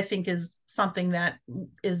 that I think is something that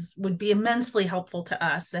would be immensely helpful to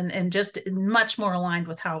us and just much more aligned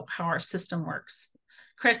with how our system works.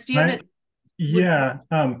 Chris, do you have it? Yeah,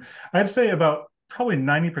 I'd say about probably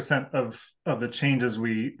 90% of the changes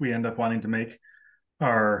we end up wanting to make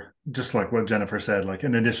are just like what Jennifer said, like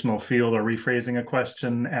an additional field or rephrasing a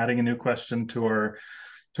question, adding a new question to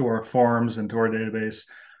our forms and to our database.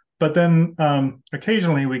 But then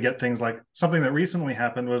occasionally we get things like something that recently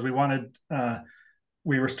happened was we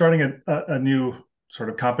were starting a new sort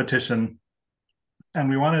of competition, and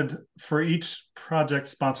we wanted for each project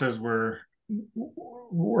sponsors were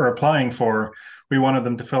applying for, we wanted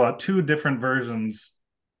them to fill out 2 different versions,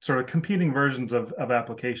 sort of competing versions of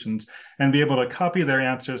applications, and be able to copy their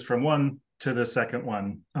answers from one to the second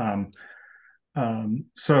one.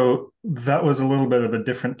 So that was a little bit of a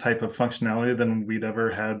different type of functionality than we'd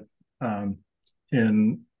ever had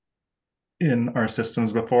in our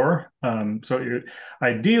systems before. So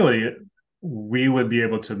ideally, we would be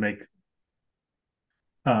able to make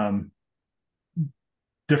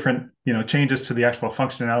different changes to the actual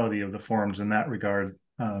functionality of the forms in that regard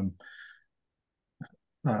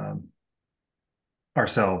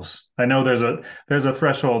ourselves. I know there's a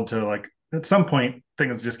threshold to, like, at some point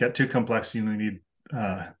things just get too complex. You need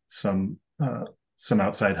some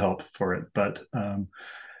outside help for it, but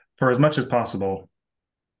for as much as possible,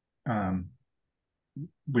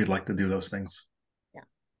 we'd like to do those things. Yeah,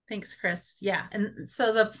 thanks, Chris. Yeah, and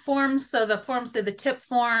so the forms are the tip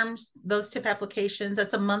forms, those tip applications.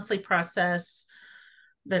 That's a monthly process.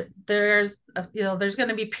 There's going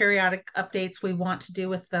to be periodic updates we want to do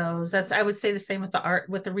with those. I would say the same with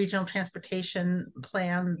the regional transportation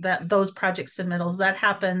plan, that those project submittals, that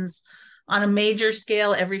happens on a major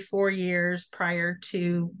scale every 4 years prior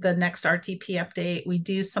to the next RTP update. We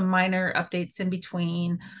do some minor updates in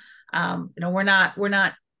between.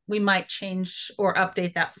 We might change or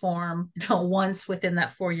update that form, once within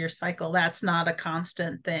that 4-year cycle. That's not a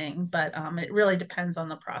constant thing, but it really depends on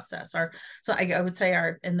the process. So I would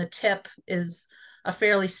say in the tip is a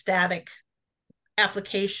fairly static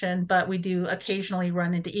application, but we do occasionally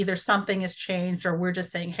run into either something has changed or we're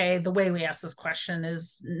just saying, hey, the way we ask this question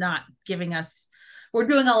is not giving us, we're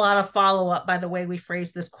doing a lot of follow-up by the way we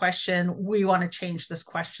phrase this question. We want to change this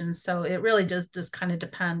question. So it really does kind of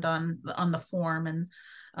depend on the form and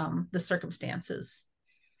the circumstances.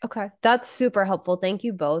 Okay, that's super helpful. Thank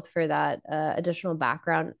you both for that additional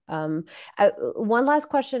background. One last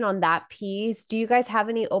question on that piece. Do you guys have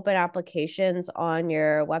any open applications on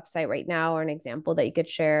your website right now, or an example that you could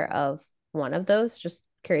share of one of those? Just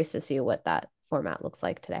curious to see what that format looks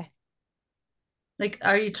like today. Like,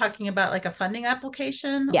 are you talking about like a funding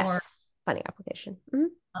application? Yes, or funding application.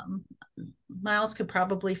 Miles could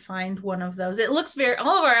probably find one of those. It looks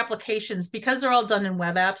all of our applications, because they're all done in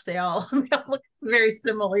web apps, they all look very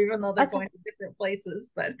similar, even though they're going to different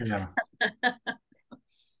places. But yeah.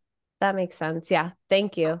 That makes sense. Yeah.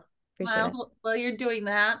 Thank you. Appreciate Miles, it. while you're doing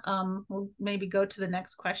that, we'll maybe go to the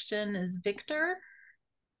next question. Is Victor?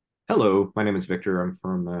 Hello, my name is Victor. I'm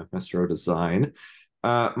from Mestro Design.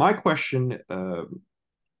 My question,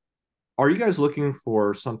 are you guys looking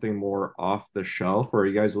for something more off the shelf, or are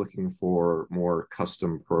you guys looking for more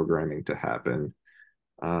custom programming to happen,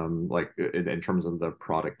 like in terms of the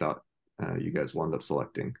product that you guys will end up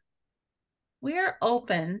selecting? We are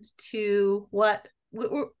open to what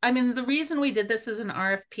I mean, the reason we did this as an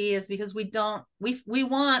RFP is because we don't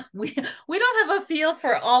have a feel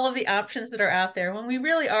for all of the options that are out there. When we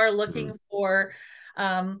really are looking for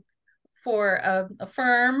a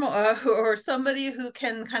firm or somebody who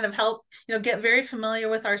can kind of help, get very familiar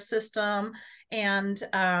with our system and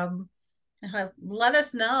let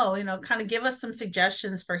us know, kind of give us some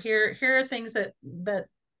suggestions for here are things that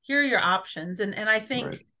here are your options. And I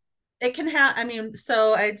think it can have,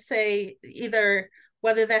 so I'd say either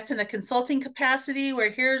whether that's in a consulting capacity where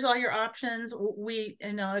here's all your options,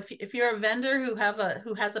 if you're a vendor who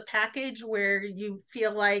has a package where you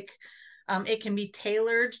feel like it can be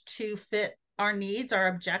tailored to fit our needs, our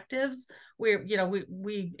objectives,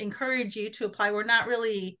 we encourage you to apply.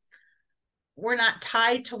 We're not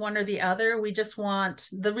tied to one or the other. We just want,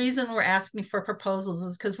 the reason we're asking for proposals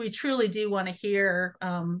is because we truly do want to hear,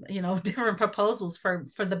 different proposals for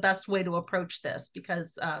the best way to approach this,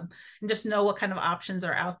 because and just know what kind of options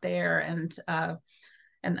are out there. And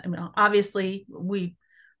obviously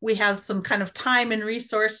we have some kind of time and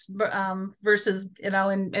resource versus,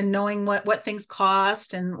 and knowing what things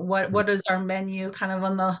cost and what is our menu kind of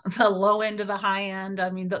on the low end to the high end.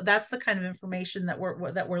 That's the kind of information that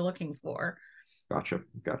we're looking for. Gotcha.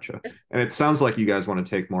 And it sounds like you guys want to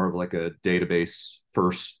take more of like a database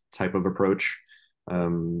first type of approach,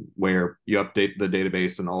 where you update the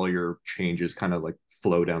database and all your changes kind of like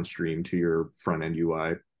flow downstream to your front end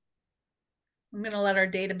UI. I'm going to let our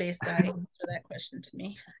database guy answer that question to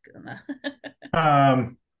me.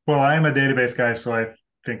 Well, I am a database guy, so I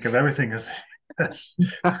think of everything as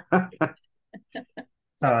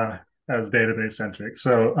database centric.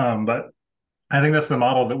 So, but I think that's the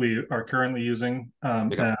model that we are currently using.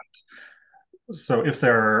 And so if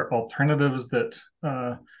there are alternatives that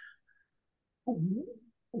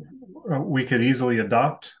we could easily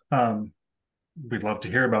adopt, we'd love to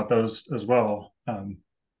hear about those as well.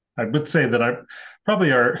 I would say that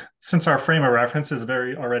since our frame of reference is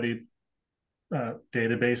very already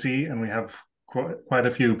databasey, and we have quite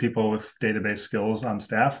a few people with database skills on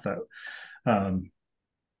staff,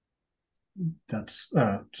 that's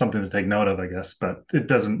something to take note of, I guess. But it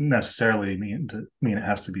doesn't necessarily mean it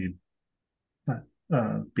has to be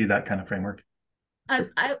that kind of framework.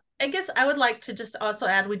 I guess I would like to just also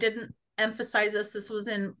add, we didn't emphasize this. This was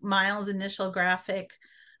in Miles' initial graphic.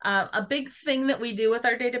 A big thing that we do with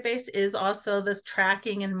our database is also this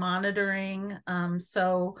tracking and monitoring. And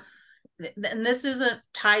this isn't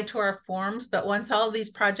tied to our forms, but once all of these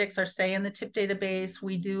projects are, say, in the TIP database,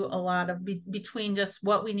 we do a lot of between just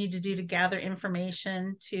what we need to do to gather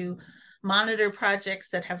information, to monitor projects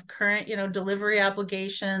that have current, delivery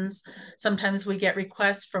obligations. Sometimes we get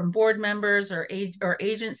requests from board members or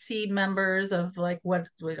agency members of like,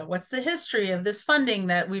 what's the history of this funding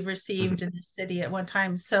that we've received in the city at one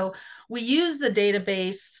time. So we use the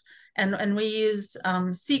database and we use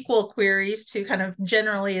SQL queries to kind of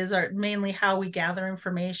generally is mainly how we gather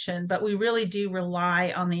information, but we really do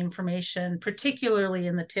rely on the information, particularly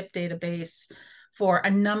in the TIP database, for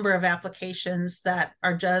a number of applications that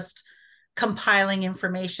are just compiling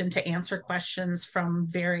information to answer questions from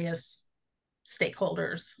various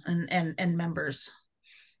stakeholders and members.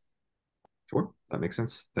 Sure, that makes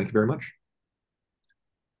sense. Thank you very much.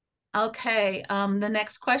 Okay, the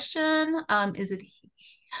next question, is it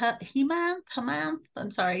Heman? I'm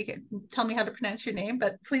sorry, tell me how to pronounce your name,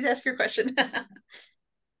 but please ask your question.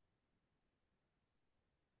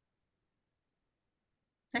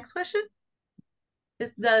 Next question.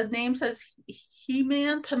 The name says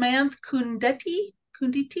Heman Kunditi.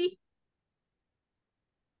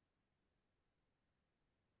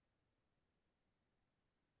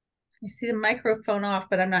 You see the microphone off,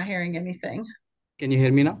 but I'm not hearing anything. Can you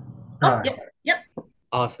hear me now? Oh, yep.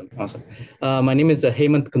 Awesome. My name is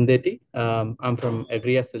Hemant Kundeti. I'm from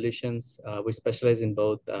Agria Solutions. We specialize in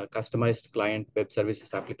both customized client web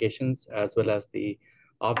services applications as well as the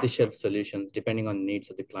off-the-shelf solutions, depending on the needs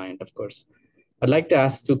of the client, of course. I'd like to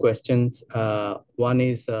ask two questions. One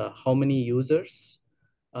is how many users,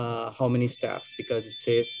 how many staff? Because it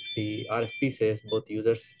says, the RFP says both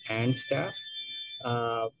users and staff.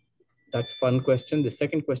 That's one question. The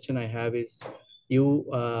second question I have is, you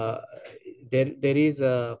there is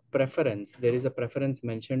a preference. There is a preference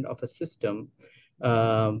mentioned of a system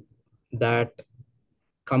that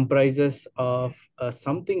comprises of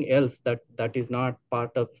something else that is not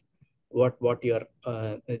part of what your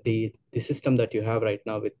the system that you have right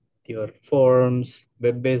now, with your forms,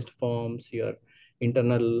 web-based forms, your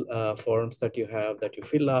internal forms that you have that you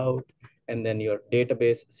fill out, and then your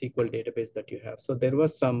database, SQL database that you have. So there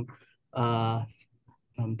was some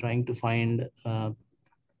I'm trying to find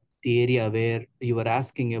the area where you were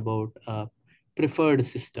asking about preferred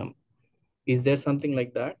system. Is there something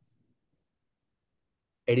like that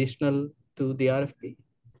additional to the RFP?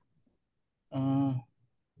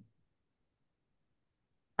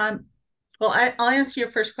 Well, I'll answer your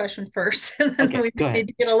first question first, and then Okay, we go ahead. need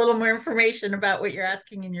to get a little more information about what you're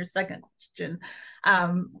asking in your second question.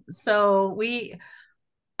 So we,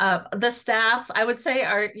 the staff, I would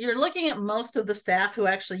say, you're looking at most of the staff who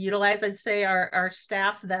actually utilize. I'd say our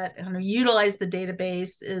staff that utilize the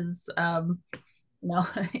database is,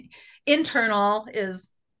 internal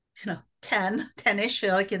is 10-ish,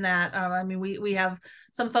 like in that. I mean, we have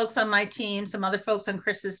some folks on my team, some other folks on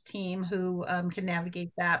Chris's team who can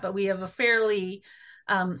navigate that, but we have a fairly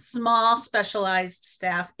small specialized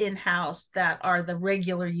staff in-house that are the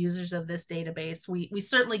regular users of this database. We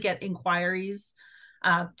certainly get inquiries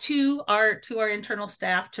to our internal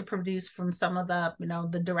staff to produce from some of the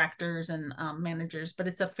the directors and managers, but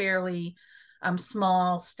it's a fairly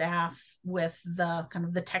small staff with the kind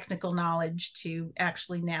of the technical knowledge to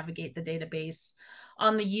actually navigate the database.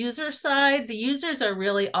 On the user side, the users are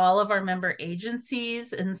really all of our member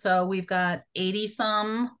agencies. And so we've got 80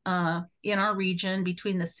 some in our region,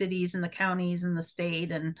 between the cities and the counties and the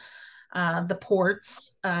state and the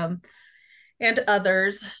ports. And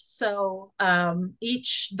others. So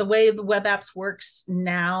the way the web apps works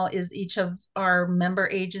now is each of our member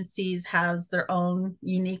agencies has their own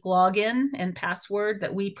unique login and password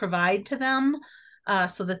that we provide to them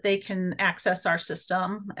so that they can access our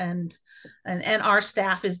system, and our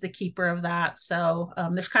staff is the keeper of that. So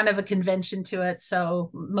there's kind of a convention to it.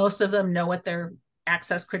 So most of them know what their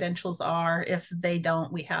access credentials are. If they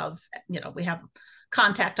don't, we have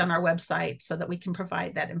contact on our website so that we can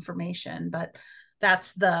provide that information. But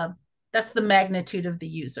that's the magnitude of the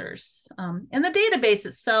users. And the database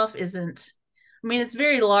itself isn't, I mean, it's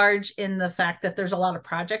very large in the fact that there's a lot of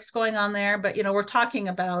projects going on there, but we're talking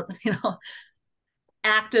about,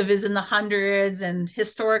 active is in the hundreds and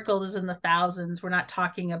historical is in the thousands. We're not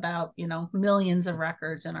talking about, millions of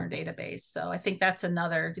records in our database. So I think that's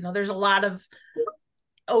another, there's a lot of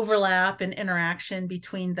overlap and interaction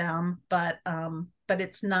between them, but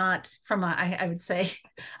it's not from I would say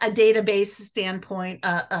a database standpoint,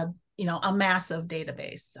 a massive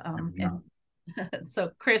database. And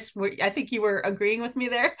so Chris, I think you were agreeing with me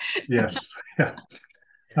there. Yes. Yeah.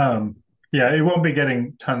 Yeah, it won't be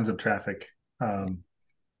getting tons of traffic.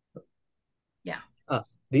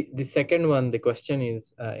 The second one, the question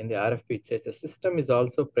is in the RFP, it says a system is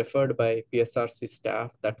also preferred by PSRC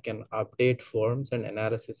staff that can update forms and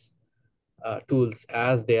analysis tools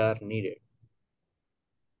as they are needed.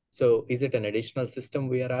 So is it an additional system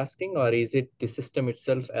we are asking, or is it the system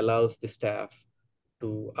itself allows the staff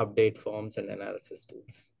to update forms and analysis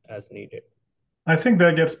tools as needed? I think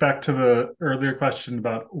that gets back to the earlier question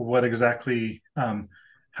about what exactly,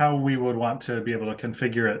 how we would want to be able to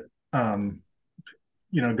configure it,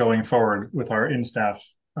 going forward with our in-staff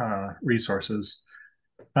resources.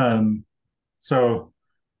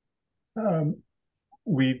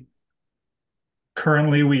 We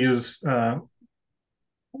currently use,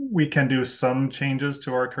 we can do some changes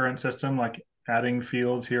to our current system, like adding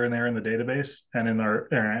fields here and there in the database and in our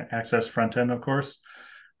access front end, of course.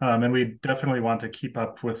 And we definitely want to keep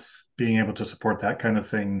up with being able to support that kind of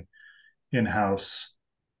thing in-house.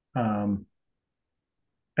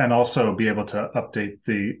 And also be able to update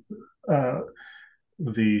the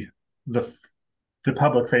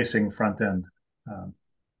public-facing front end.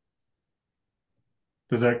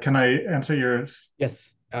 Can I answer yours?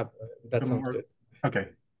 Yes, that sounds good. Okay.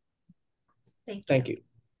 Thank you.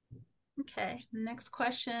 Okay, next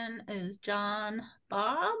question is John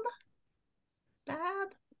Bab. That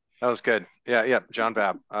was good. Yeah, John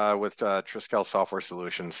Babb with Triskel Software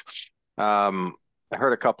Solutions. I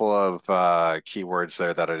heard a couple of keywords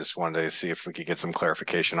there that I just wanted to see if we could get some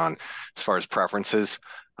clarification on as far as preferences.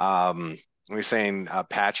 We're saying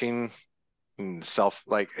patching and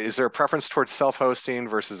is there a preference towards self-hosting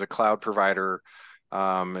versus a cloud provider?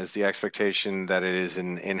 Is the expectation that it is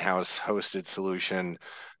an in-house hosted solution?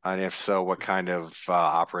 And if so, what kind of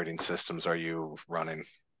operating systems are you running?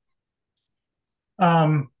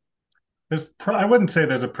 I wouldn't say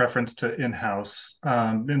there's a preference to in-house.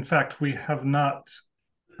 In fact, we have not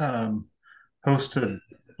hosted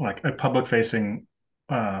like a public-facing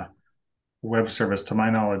web service, to my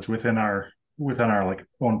knowledge, within our like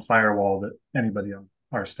own firewall that anybody on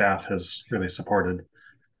our staff has really supported.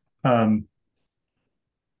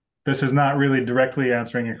 This is not really directly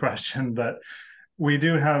answering your question, but we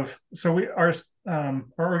do have, so our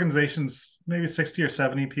organization's maybe 60 or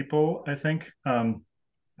 70 people, I think.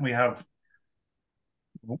 We have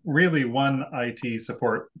really one IT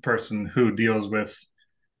support person who deals with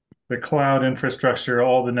the cloud infrastructure,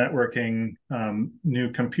 all the networking,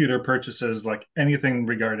 new computer purchases, like anything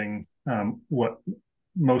regarding what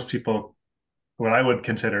I would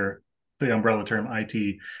consider the umbrella term IT,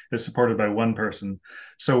 is supported by one person.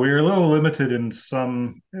 So we're a little limited in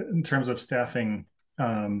terms of staffing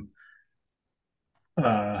in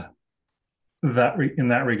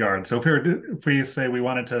that regard. So if we say we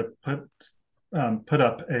wanted to put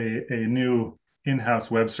up a new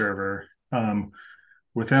in-house web server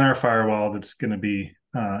within our firewall that's going to be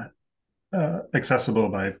accessible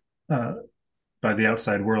by the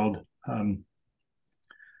outside world,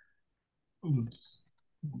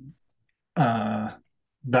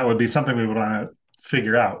 that would be something we would want to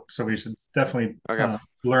figure out. So we should definitely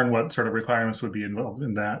learn what sort of requirements would be involved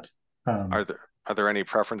in that. Are there any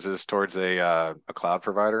preferences towards a cloud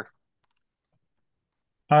provider?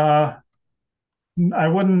 I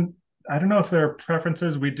don't know if there are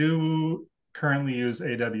preferences. We do currently use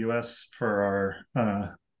AWS for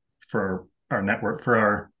our network, for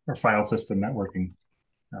our file system networking.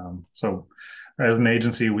 So as an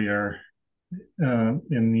agency, we are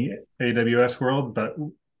in the AWS world, but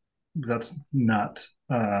that's not,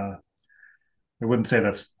 I wouldn't say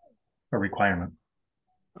that's a requirement.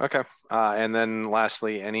 Okay. And then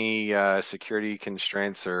lastly, any security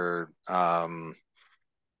constraints or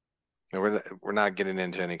we're not getting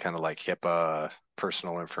into any kind of like HIPAA,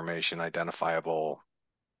 personal information identifiable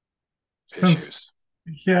issues?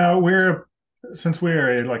 Yeah, since we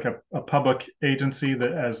are a public agency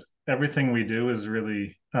that, as everything we do is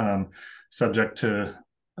really subject to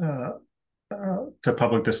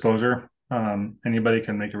public disclosure. Anybody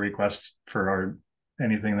can make a request for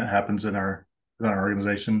anything that happens within our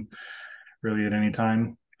organization, really at any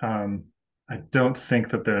time. I don't think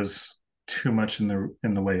that there's too much in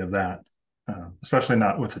the way of that, especially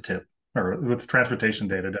not with the tip or with transportation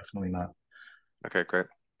data. Definitely not. Okay, great.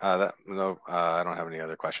 I don't have any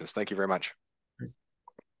other questions. Thank you very much.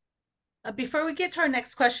 Before we get to our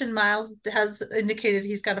next question, Miles has indicated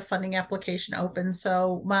he's got a funding application open.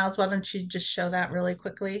 So Miles, why don't you just show that really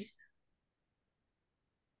quickly?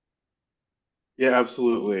 Yeah,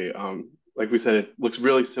 absolutely. Like we said, it looks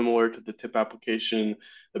really similar to the TIP application.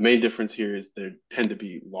 The main difference here is there tend to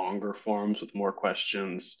be longer forms with more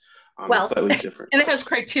questions. Slightly different. And it has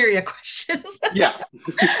criteria questions. Yeah.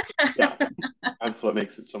 Yeah. That's what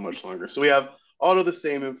makes it so much longer. So we have all of the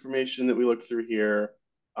same information that we looked through here.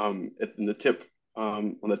 In the tip,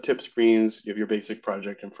 on the tip screens, you have your basic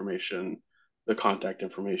project information, the contact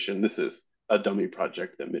information. This is a dummy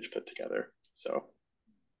project that Mitch put together. So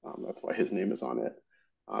that's why his name is on it.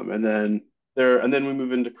 And then we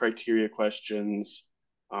move into criteria questions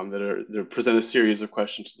that present a series of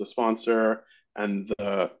questions to the sponsor, and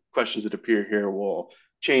the questions that appear here will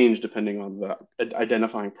change depending on the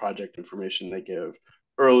identifying project information they give.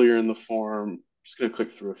 Earlier in the form, I'm just going to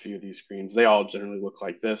click through a few of these screens. They all generally look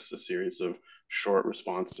like this, a series of short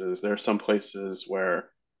responses. There are some places where,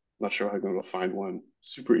 I'm not sure how I'm going to find one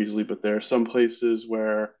super easily, but there are some places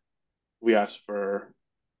where we ask for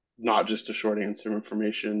not just a short answer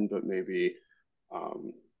information, but maybe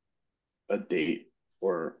a date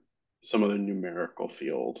or some other numerical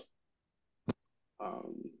field.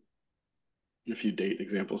 A few date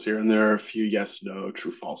examples here, and there are a few yes, no,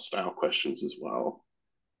 true, false style questions as well.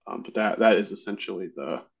 But that is essentially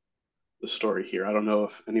the story here. I don't know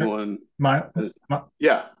if anyone.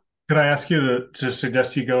 Yeah. Could I ask you to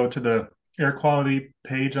suggest you go to the air quality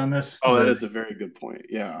page on this? Oh, that is a very good point.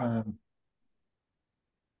 Yeah.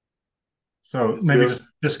 So maybe just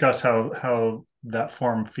discuss how that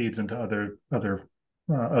form feeds into other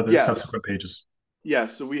subsequent pages. Yeah,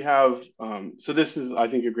 so we have, so this is, I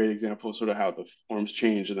think, a great example of sort of how the forms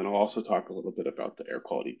change, and then I'll also talk a little bit about the air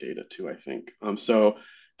quality data too, I think. So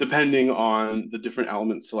depending on the different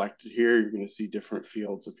elements selected here, you're going to see different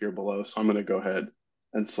fields appear below. So I'm going to go ahead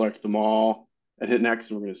and select them all and hit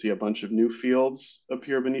next, and we're going to see a bunch of new fields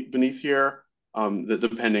appear beneath here. That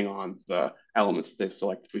depending on the elements that they've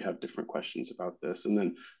selected, we have different questions about this. And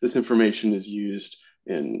then this information is used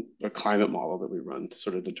in a climate model that we run to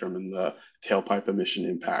sort of determine the tailpipe emission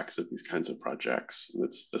impacts of these kinds of projects. And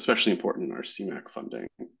it's especially important in our CMAQ funding.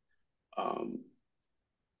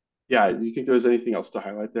 Yeah, do you think there was anything else to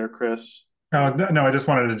highlight there, Chris? No, I just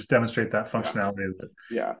wanted to just demonstrate that functionality that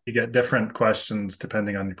yeah, you get different questions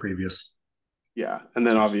depending on your previous. Yeah, and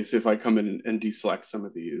then obviously if I come in and deselect some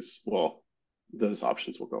of these, well, those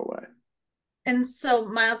options will go away. And so,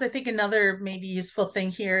 Miles, I think another maybe useful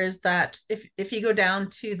thing here is that if you go down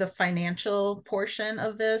to the financial portion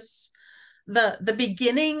of this, the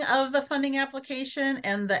beginning of the funding application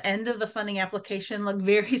and the end of the funding application look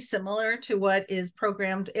very similar to what is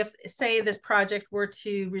programmed. If, say, this project were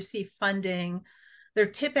to receive funding, their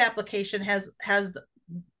TIP application has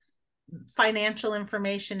financial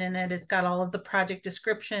information in it. It's got all of the project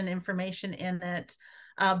description information in it.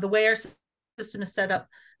 The way our system is set up,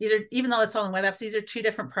 these are, even though it's all in web apps, these are two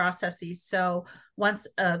different processes. So once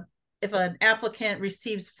if an applicant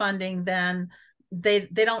receives funding, then they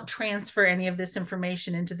don't transfer any of this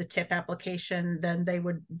information into the TIP application. Then they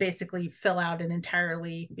would basically fill out an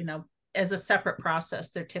entirely, as a separate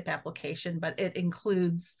process, their TIP application, but it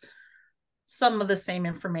includes some of the same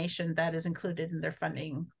information that is included in their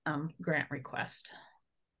funding grant request.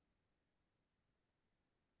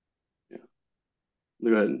 Yeah. Let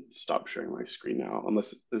me go ahead and stop sharing my screen now.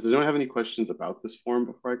 Does anyone have any questions about this form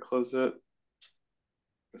before I close it?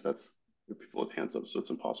 Because that's people with hands up, so it's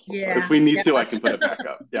impossible. Yeah. If we need to, I can put it back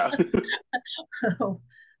up. Yeah.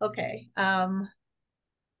 Okay.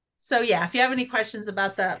 So yeah, if you have any questions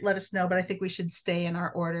about that, let us know. But I think we should stay in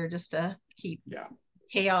our order just to keep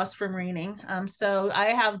chaos from reigning. So I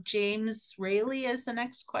have James Rayleigh as the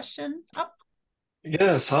next question up.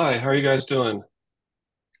 Yes, hi. How are you guys doing?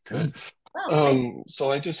 Good. Oh,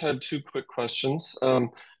 so I just had two quick questions.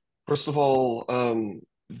 First of all,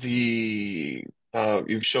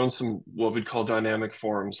 you've shown some what we'd call dynamic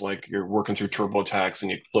forms, like you're working through TurboTax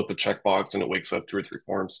and you flip a checkbox and it wakes up 2 or 3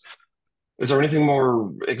 forms. Is there anything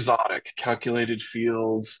more exotic, calculated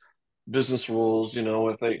fields, business rules?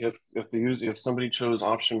 If somebody chose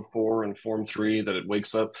option 4 and form 3, that it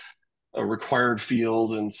wakes up a required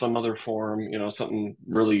field in some other form, something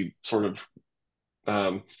really sort of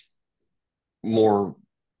more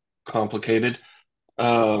complicated.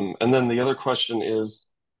 And then the other question is,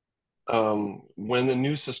 when the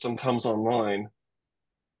new system comes online,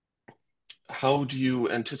 how do you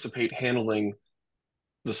anticipate handling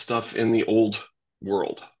the stuff in the old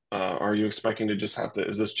world? Are you expecting to just have to,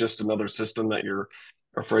 is this just another system that you're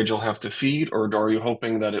afraid you'll have to feed, or are you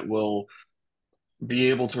hoping that it will be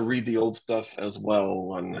able to read the old stuff as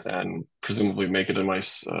well and presumably make it a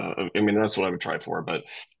nice, that's what I would try for, but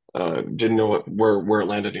didn't know where it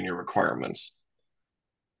landed in your requirements.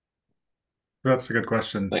 That's a good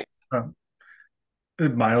question.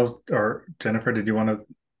 Miles or Jennifer, did you want to?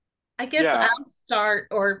 I guess I'll start,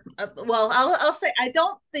 or I'll say I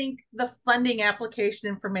don't think the funding application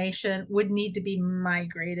information would need to be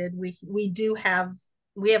migrated. We have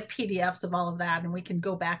PDFs of all of that, and we can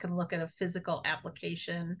go back and look at a physical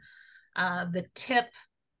application. The TIP,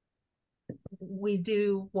 we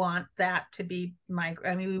do want that to be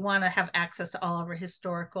we want to have access to all of our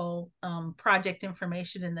historical project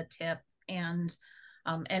information in the TIP, and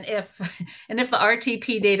if the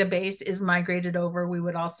RTP database is migrated over, we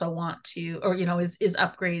would also want to, or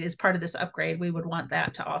is part of this upgrade, we would want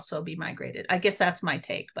that to also be migrated. I guess that's my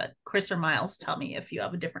take, but Chris or Miles, tell me if you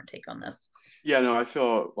have a different take on this. Yeah, no, I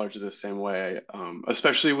feel largely the same way,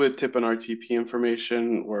 especially with TIP and RTP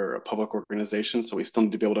information. We're a public organization, so we still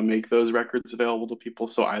need to be able to make those records available to people.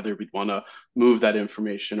 So either we'd want to move that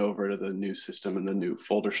information over to the new system and the new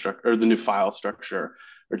folder structure, or the new file structure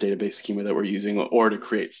or database schema that we're using, or to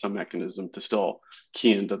create some mechanism to still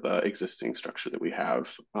key into the existing structure that we have.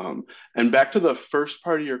 And back to the first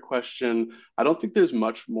part of your question, I don't think there's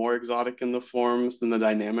much more exotic in the forms than the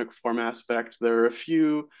dynamic form aspect. There are a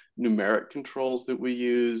few numeric controls that we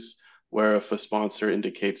use, where if a sponsor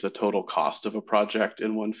indicates a total cost of a project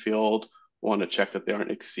in one field, we want to check that they aren't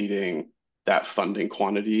exceeding that funding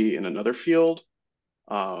quantity in another field.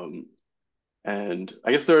 And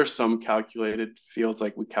I guess there are some calculated fields,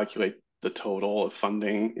 like we calculate the total of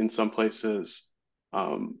funding in some places,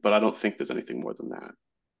 but I don't think there's anything more than that.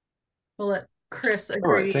 We'll let Chris agree.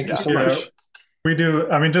 All right, thank you so much. We do.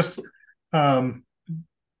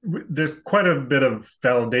 There's quite a bit of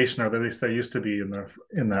validation, or at least there used to be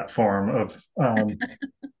in that form of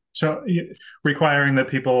so requiring that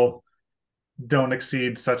people don't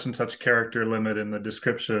exceed such and such character limit in the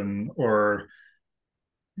description, or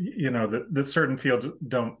that certain fields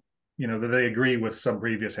don't, that they agree with some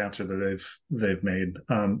previous answer that they've made.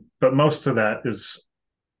 But most of that is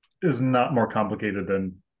is not more complicated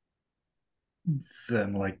than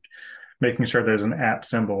like making sure there's an @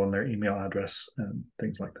 symbol in their email address and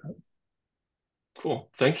things like that.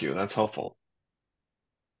 Cool. Thank you. That's helpful.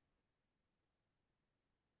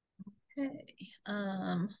 Okay.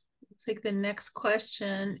 Looks like the next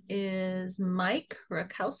question is Mike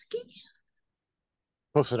Rakowski.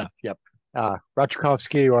 Close enough. Yep.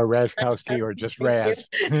 Rachkowski or Razkowski or just Raz.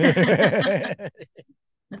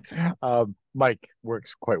 Mike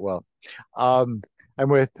works quite well. I'm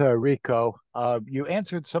with Rico. You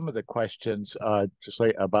answered some of the questions just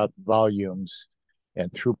like about volumes and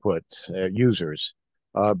throughput users.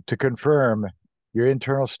 To confirm, your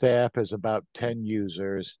internal staff is about 10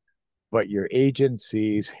 users, but your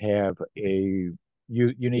agencies have a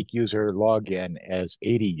unique user login as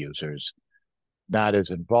 80 users, not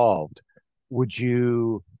as involved. Would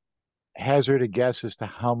you hazard a guess as to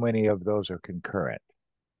how many of those are concurrent?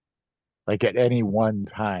 Like at any one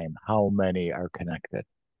time, how many are connected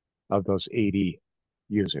of those 80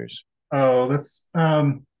 users? Oh, that's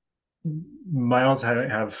Miles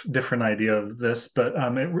have different idea of this, but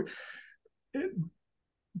it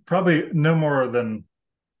probably no more than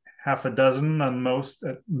half a dozen on most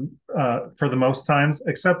for the most times,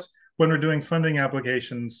 except when we're doing funding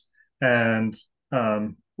applications and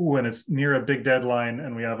when it's near a big deadline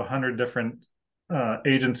and we have 100 different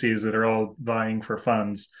agencies that are all vying for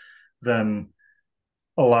funds, then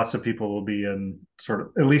lots of people will be in sort of,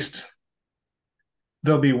 at least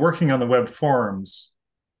they'll be working on the web forms,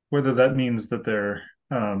 whether that means that they're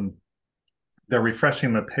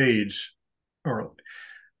refreshing the page or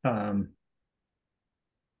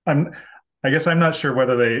I guess I'm not sure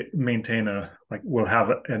whether they maintain will have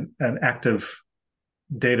an active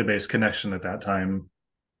database connection at that time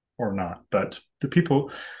or not. But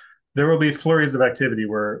there will be flurries of activity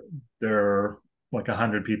where there are like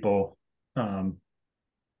 100 people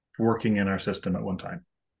working in our system at one time.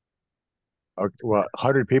 Okay, well,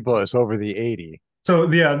 100 people is over the 80.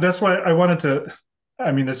 So yeah, that's why I wanted to.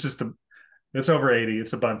 I mean, it's over 80.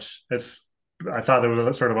 It's a bunch. I thought it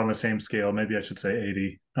was sort of on the same scale. Maybe I should say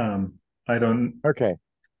 80. I don't. Okay.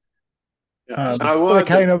 Yeah. And I will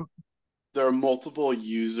there are multiple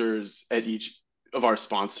users at each of our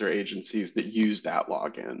sponsor agencies that use that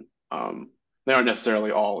login. They aren't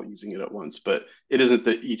necessarily all using it at once, but it isn't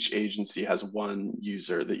that each agency has one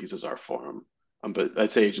user that uses our forum. But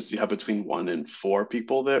I'd say agency have between 1 and 4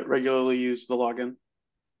 people that regularly use the login.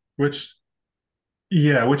 Which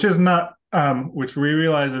is not which we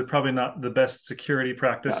realize is probably not the best security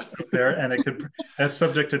practice out there, and that's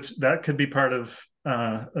subject to that could be part of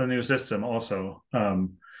a new system also,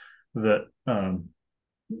 that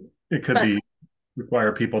it could be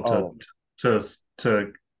require people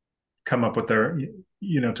to come up with their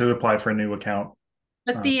to apply for a new account.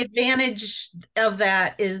 But the advantage of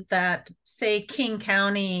that is that, say, King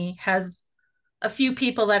County has a few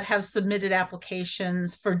people that have submitted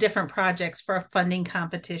applications for different projects for a funding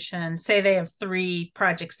competition. Say they have 3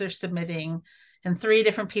 projects they're submitting, and 3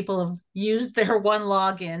 different people have used their one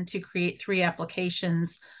login to create 3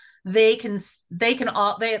 applications. They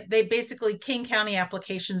basically, King County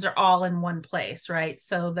applications are all in one place, right?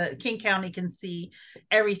 So the King County can see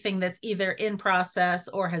everything that's either in process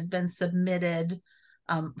or has been submitted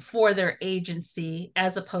for their agency,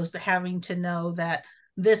 as opposed to having to know that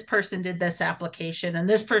this person did this application and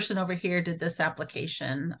this person over here did this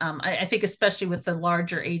application. I think especially with the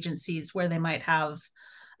larger agencies where they might have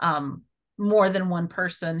more than one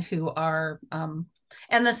person who are,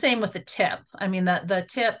 and the same with the tip. I mean, the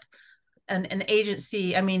tip and an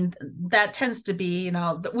agency, I mean, that tends to be,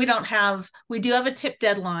 we do have a tip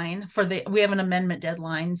deadline we have an amendment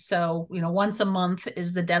deadline. So, once a month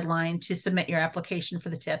is the deadline to submit your application for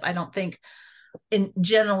the tip. I don't think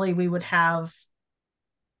generally we would have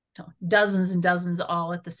dozens and dozens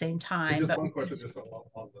all at the same time. But one question just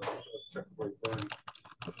on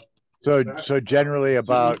the so generally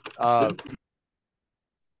about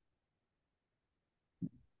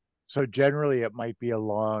so generally it might be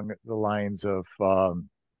along the lines of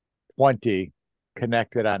 20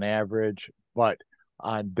 connected on average, but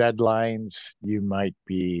on deadlines you might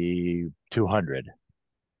be 200.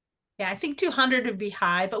 Yeah, I think 200 would be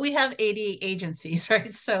high, but we have 80 agencies,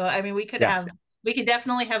 right? So I mean, we could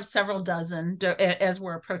definitely have several dozen as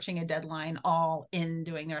we're approaching a deadline, all in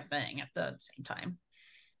doing their thing at the same time.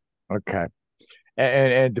 Okay.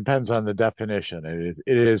 And it depends on the definition.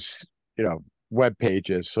 It is, web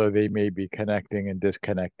pages, so they may be connecting and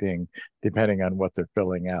disconnecting depending on what they're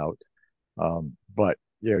filling out. But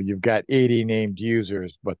you've got 80 named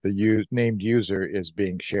users, but the named user is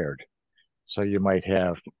being shared. So you might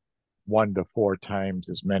have 1 to 4 times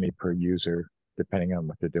as many per user depending on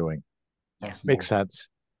what they're doing. Yes. Makes sense.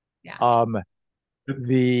 Yeah.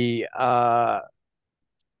 The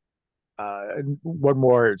one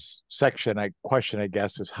more question, I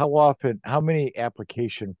guess, is how many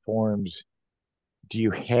application forms do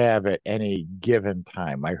you have at any given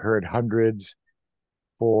time? I heard hundreds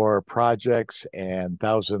for projects and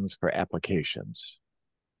thousands for applications.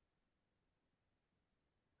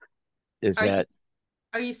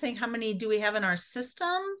 Are you saying how many do we have in our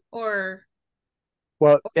system, or?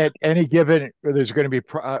 Well, at any given, there's going to be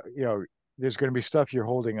there's going to be stuff you're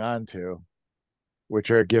holding on to,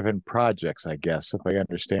 which are given projects, I guess, if I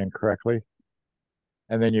understand correctly.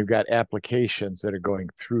 And then you've got applications that are going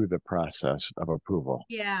through the process of approval.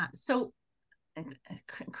 Yeah. So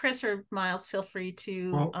Chris or Miles, feel free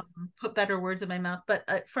to put better words in my mouth.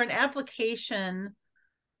 But for an application,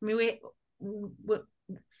 I mean,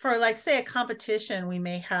 for like say a competition, we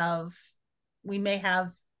may have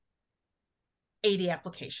 80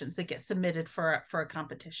 applications that get submitted for a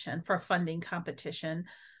competition, for a funding competition.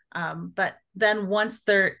 But then once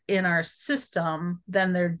they're in our system,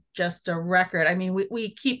 then they're just a record. I mean,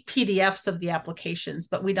 we keep PDFs of the applications,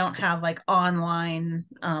 but we don't have like online,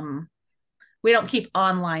 we don't keep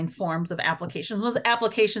online forms of applications. Those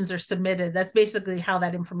applications are submitted. That's basically how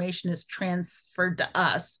that information is transferred to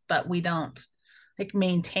us, but we don't like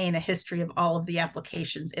maintain a history of all of the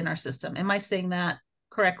applications in our system. Am I saying that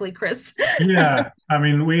correctly, Chris? Yeah. I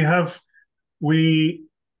mean,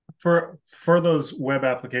 for those web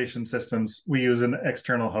application systems, we use an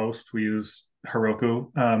external host. We use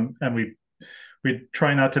Heroku, and we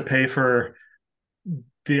try not to pay for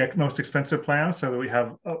the most expensive plan, so that we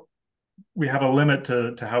have a limit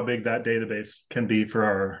to how big that database can be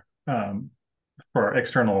for our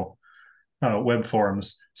external web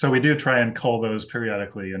forms. So we do try and cull those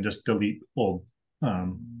periodically and just delete old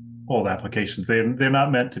applications. They're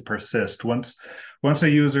not meant to persist. Once a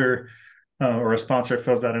user or a sponsor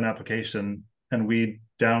fills out an application and we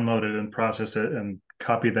download it and process it and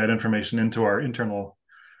copy that information into our internal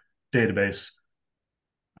database,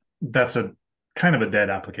 that's a kind of a dead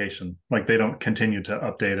application. Like they don't continue to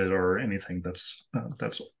update it or anything. That's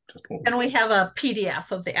just old. And we have a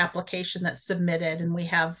PDF of the application that's submitted, and we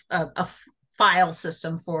have a file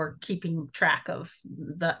system for keeping track of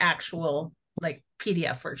the actual like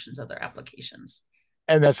PDF versions of their applications.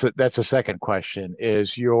 And that's a second question,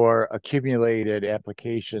 is your accumulated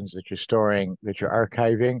applications that you're storing, that you're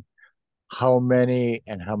archiving, how many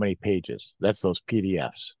and how many pages? That's those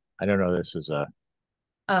PDFs. I don't know, this is a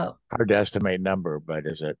hard to estimate number, but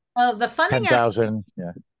is it the funding 10,000?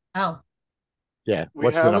 Yeah. Oh. Yeah.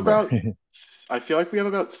 What's the number? I feel like we have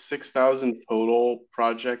about 6,000 total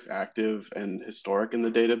projects active and historic in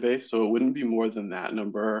the database. So it wouldn't be more than that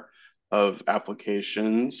number of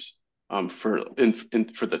applications for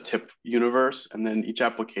the TIP universe. And then each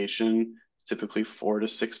application is typically 4 to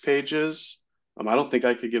 6 pages. I don't think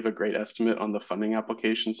I could give a great estimate on the funding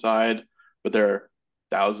application side, but there are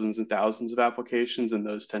thousands and thousands of applications, and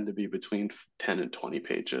those tend to be between 10 and 20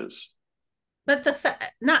 pages. But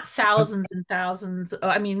not thousands and thousands.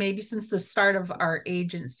 I mean, maybe since the start of our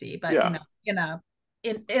agency, but yeah.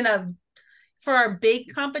 For our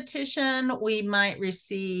big competition, we might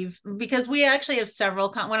receive, because we actually have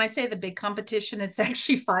several. When I say the big competition, it's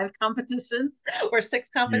actually 5 competitions or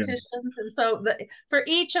 6 competitions, yeah. And so for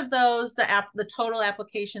each of those, the total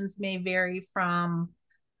applications may vary from.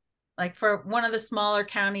 Like for one of the smaller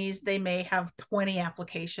counties, they may have 20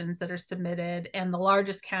 applications that are submitted, and the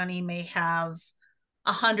largest county may have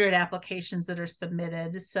 100 applications that are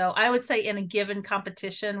submitted. So I would say in a given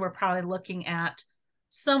competition, we're probably looking at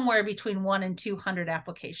somewhere between 100 and 200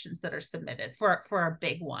 applications that are submitted for our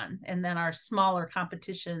big one. And then our smaller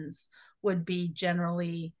competitions would be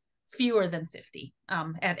generally fewer than 50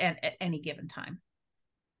 at any given time.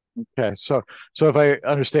 Okay, so if I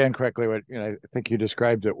understand correctly, I think you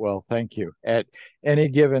described it well. Thank you. At any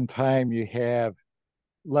given time, you have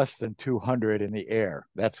less than 200 in the air.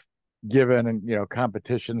 That's given,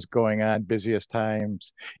 competitions going on, busiest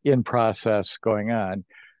times in process going on.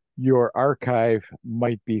 Your archive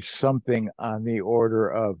might be something on the order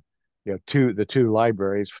of, the two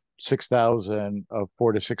libraries, 6,000 of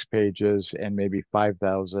 4 to 6 pages, and maybe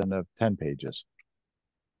 5,000 of 10 pages.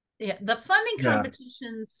 Yeah, the funding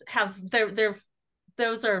competitions have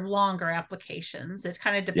those are longer applications. It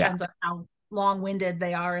kind of depends on how long-winded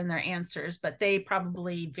they are in their answers, but they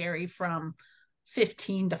probably vary from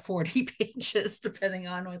 15 to 40 pages depending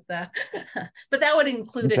on what but that would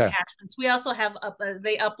include attachments. We also have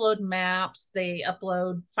they upload maps, they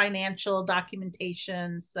upload financial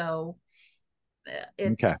documentation, so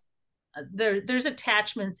it's there's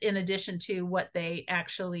attachments in addition to what they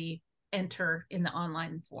actually enter in the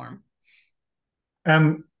online form.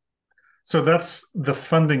 And so that's the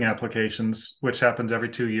funding applications, which happens every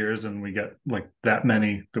 2 years, and we get like that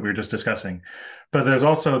many that we were just discussing. But there's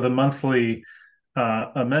also the monthly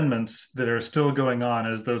amendments that are still going on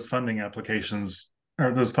as those funding applications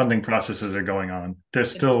or those funding processes are going on.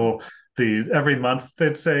 There's still every month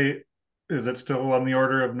they'd say, is it still on the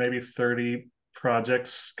order of maybe 30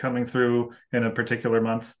 projects coming through in a particular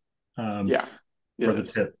month? Yeah. For the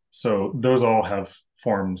tip. So those all have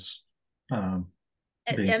forms. And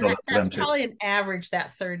that's probably an average,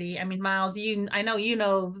 that 30. I mean, Miles, I know you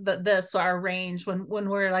know this our range. When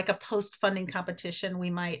we're like a post-funding competition, we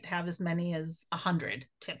might have as many as 100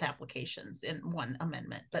 tip applications in one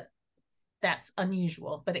amendment, but that's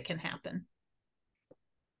unusual, but it can happen.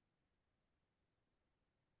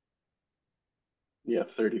 Yeah,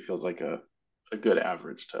 30 feels like a good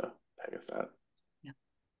average to peg us at. Yeah.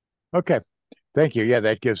 Okay. Thank you. Yeah,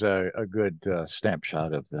 that gives a good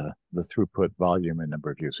snapshot of the throughput, volume, and number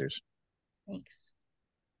of users. Thanks.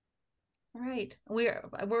 All right, we're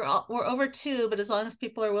over 2, but as long as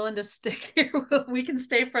people are willing to stick here, we can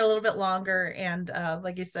stay for a little bit longer. And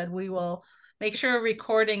like I said, we will make sure a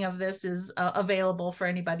recording of this is available for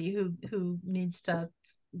anybody who needs to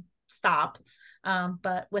stop.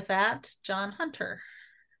 But with that, John Hunter.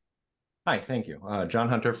 Hi, thank you. John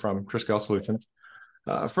Hunter from Triskel Solutions.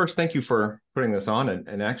 First, thank you for putting this on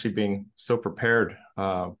and actually being so prepared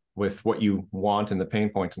with what you want and the pain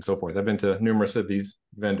points and so forth. I've been to numerous of these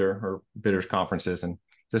vendor or bidders conferences, and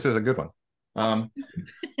this is a good one.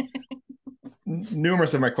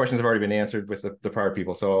 Numerous of my questions have already been answered with the prior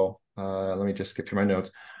people, so let me just skip through my notes.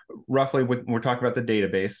 Roughly, when we're talking about the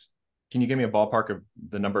database, can you give me a ballpark of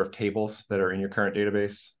the number of tables that are in your current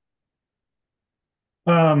database?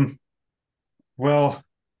 Well,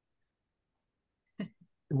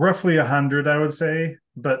 roughly 100, I would say,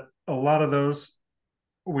 but a lot of those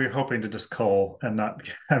we're hoping to just cull and not.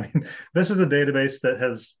 I mean, this is a database that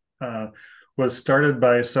has was started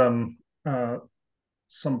by some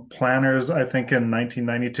planners, I think, in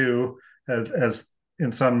 1992, as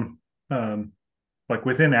in some like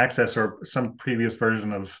within Access or some previous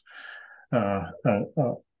version of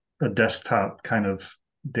a desktop kind of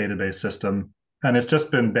database system. And it's just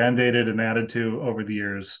been band-aided and added to over the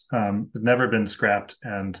years. It's never been scrapped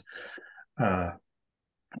and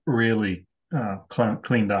really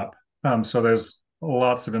cleaned up. So there's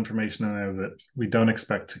lots of information in there that we don't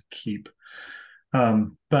expect to keep.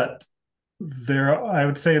 But I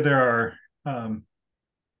would say there are,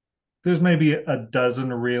 there's maybe a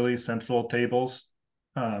dozen really central tables.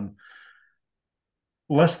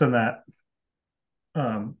 Less than that.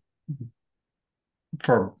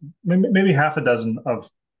 For maybe half a dozen of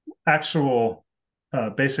actual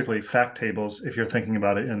basically fact tables, if you're thinking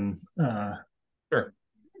about it in sure.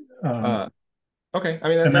 Okay, I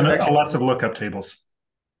mean, and then actually, lots of lookup tables.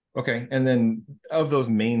 Okay, and then of those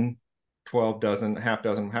main 12 dozen, half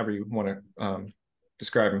dozen, however you want to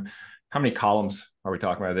describe them, how many columns are we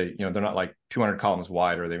talking about? Are they, they're not like 200 columns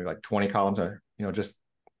wide, or are they like 20 columns? Or just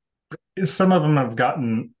some of them have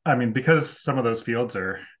gotten. I mean, because some of those fields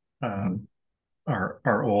are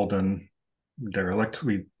old and derelict.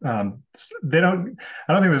 They don't.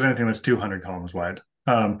 I don't think there's anything that's 200 columns wide.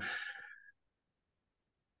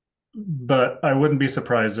 But I wouldn't be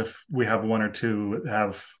surprised if we have one or two that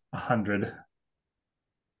have 100.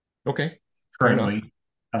 Okay. Currently.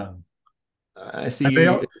 I see.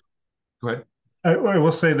 Go ahead. I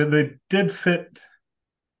will say that they did fit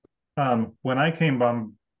when I came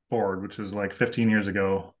on board, which was like 15 years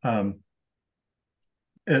ago.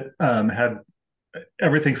 It had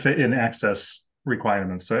everything fit in Access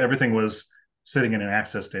requirements. So everything was sitting in an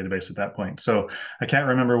Access database at that point. So I can't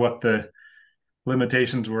remember what the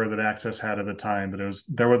limitations were that Access had at the time, but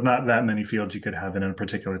there was not that many fields you could have in a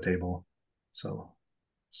particular table. So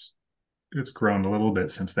it's grown a little bit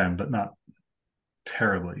since then, but not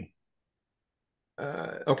terribly.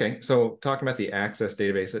 Okay, so talking about the Access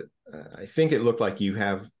database, I think it looked like you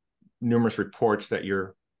have numerous reports that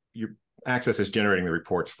your Access is generating the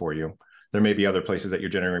reports for you. There may be other places that you're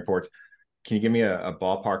generating reports. Can you give me a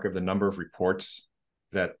ballpark of the number of reports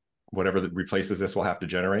that whatever that replaces this will have to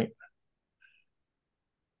generate?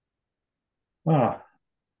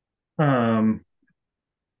 I'm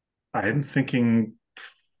thinking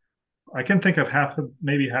I can think of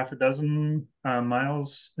maybe half a dozen.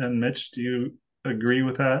 Miles and Mitch, do you agree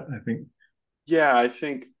with that? I think. Yeah, I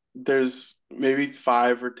think there's maybe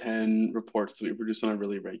 5 or 10 reports that we produce on a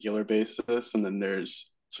really regular basis, and then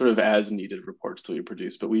there's sort of as needed reports that we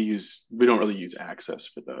produce, but we don't really use Access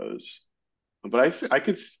for those. But I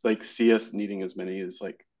could like see us needing as many as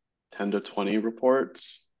like 10 to 20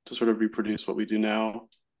 reports to sort of reproduce what we do now.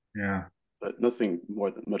 Yeah. But nothing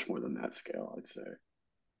much more than that scale, I'd say.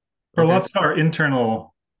 For lots of our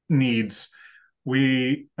internal needs,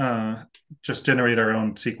 we just generate our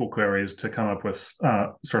own SQL queries to come up with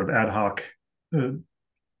sort of ad hoc, to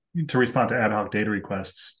respond to ad hoc data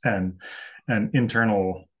requests and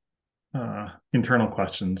internal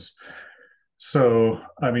questions. So,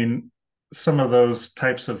 I mean, some of those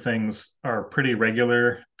types of things are pretty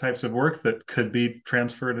regular types of work that could be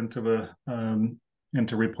transferred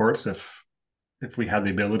into reports if we had the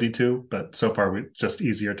ability to, but so far it's just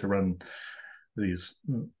easier to run these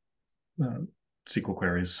SQL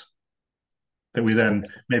queries that we then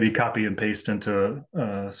maybe copy and paste into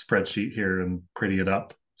a spreadsheet here and pretty it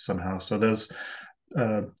up somehow. So there's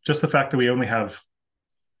just the fact that we only have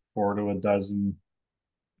 4 to a dozen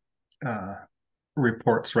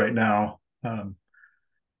reports right now.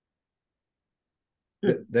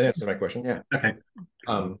 That answers my question. Yeah. Okay.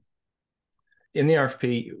 In the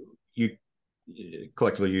RFP, you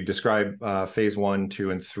collectively describe phase 1,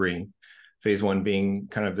 2, and 3. Phase 1 being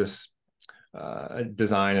kind of this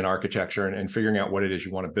design and architecture and figuring out what it is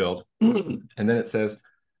you want to build. And then it says,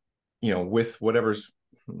 with whatever's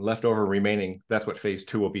left over remaining, that's what phase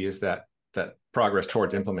 2 will be, is that progress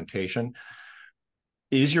towards implementation.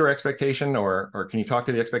 Is your expectation, or can you talk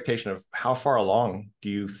to the expectation of how far along do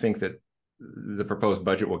you think that the proposed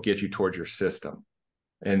budget will get you towards your system?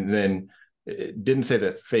 And then it didn't say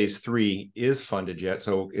that phase 3 is funded yet.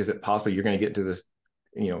 So is it possible you're going to get to this,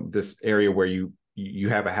 this area where you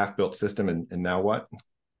have a half-built system and now what?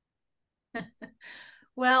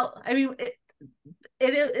 Well, I mean,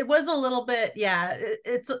 it was a little bit, yeah,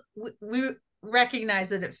 we recognize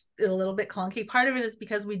that it's a little bit clunky. Part of it is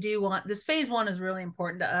because we do want this phase 1 is really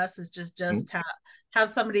important to us, is just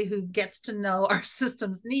have somebody who gets to know our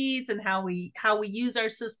system's needs and how we use our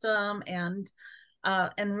system, and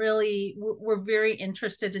really we're very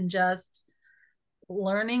interested in just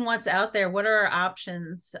learning what's out there, what are our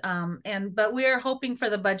options, but we are hoping for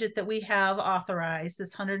the budget that we have authorized,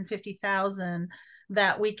 this 150,000,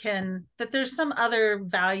 that there's some other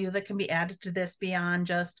value that can be added to this beyond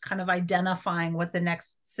just kind of identifying what the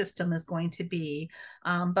next system is going to be.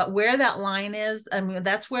 But where that line is, I mean,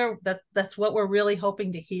 that's what we're really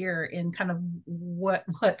hoping to hear in kind of what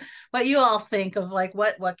you all think of, like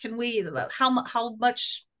what can we, how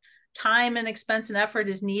much time and expense and effort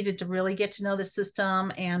is needed to really get to know the system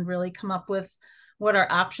and really come up with what our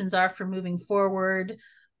options are for moving forward.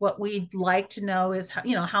 What we'd like to know is,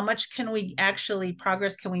 how much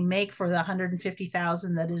progress can we make for the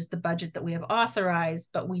 150,000 that is the budget that we have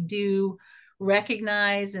authorized. But we do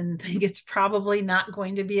recognize and think it's probably not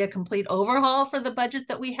going to be a complete overhaul for the budget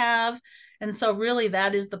that we have. And so really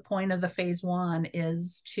that is the point of the phase 1,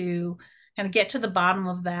 is to kind of get to the bottom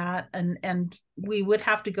of that. And we would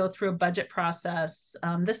have to go through a budget process.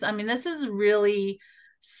 This is really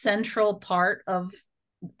central part of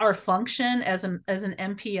our function as an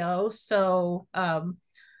MPO. So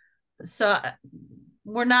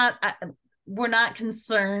we're not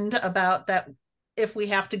concerned about that if we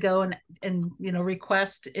have to go and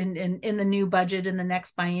request in the new budget, in the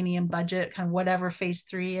next biennium budget, kind of whatever phase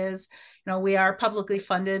 3 is. We are publicly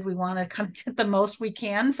funded. We want to kind of get the most we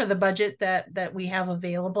can for the budget that we have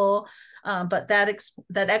available. But that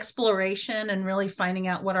exploration and really finding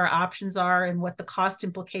out what our options are and what the cost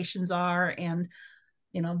implications are, and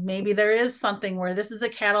maybe there is something where this is a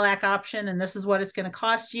Cadillac option and this is what it's going to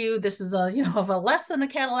cost you. This is of a less than a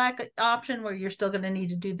Cadillac option where you're still going to need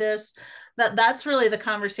to do this. That's really the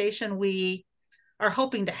conversation we are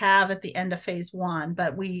hoping to have at the end of phase 1.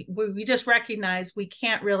 But we just recognize we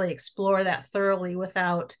can't really explore that thoroughly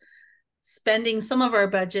without spending some of our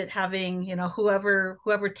budget having,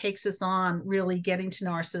 whoever takes us on really getting to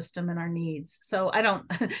know our system and our needs. So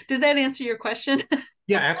did that answer your question?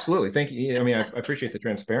 Yeah, absolutely. Thank you. I mean, I appreciate the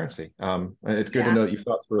transparency. It's good to know that you've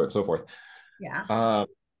thought through it and so forth. Yeah.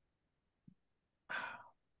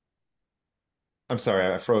 I'm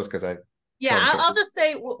sorry, I froze because I. Yeah, I'll just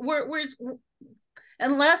say we're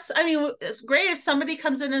unless, it's great if somebody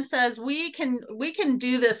comes in and says we can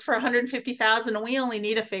do this for 150,000 and we only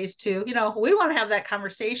need a phase 2. We want to have that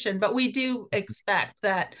conversation, but we do expect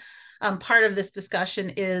that part of this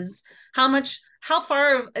discussion is how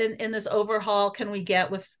far in this overhaul can we get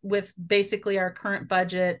with basically our current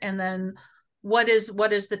budget, and then what is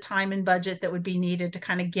the time and budget that would be needed to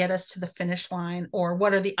kind of get us to the finish line, or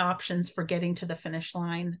what are the options for getting to the finish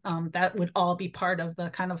line? That would all be part of the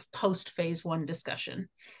kind of post phase 1 discussion.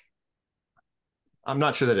 I'm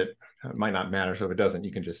not sure that it might not matter. So if it doesn't,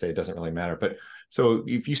 you can just say it doesn't really matter. But so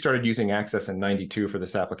if you started using Access in 92 for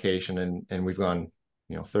this application, and we've gone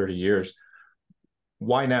 30 years,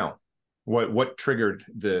 why now? What triggered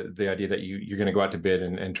the idea that you're going to go out to bid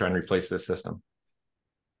and try and replace this system?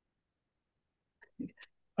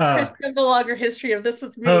 Chris has a longer history of this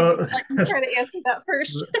with me, so I can try to answer that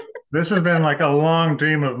first. This has been like a long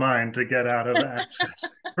dream of mine to get out of the access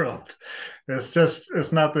world.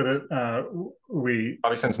 It's not that we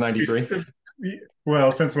probably since '93.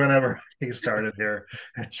 Well, since whenever he started here,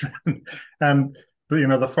 and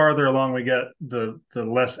the farther along we get, the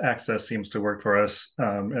less access seems to work for us,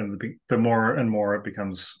 and the more and more it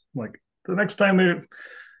becomes like the next time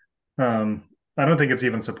I don't think it's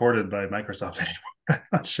even supported by Microsoft anymore. I'm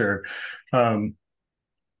not sure.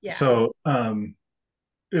 Yeah. So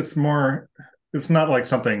it's not like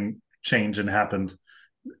something changed and happened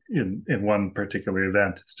in one particular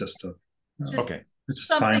event. It's just okay. It's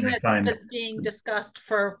just something that's being discussed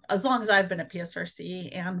for as long as I've been at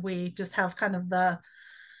PSRC, and we just have kind of the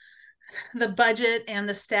budget and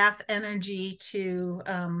the staff energy to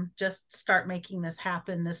just start making this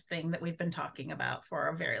happen, this thing that we've been talking about for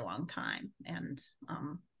a very long time. And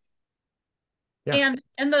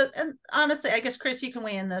and honestly, I guess Chris, you can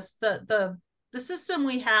weigh in this. The system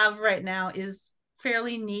we have right now is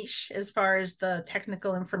fairly niche as far as the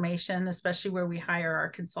technical information, especially where we hire our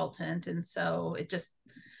consultant. And so it just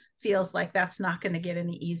feels like that's not going to get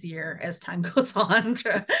any easier as time goes on,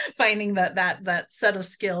 finding that set of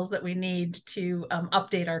skills that we need to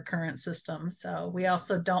update our current system. So we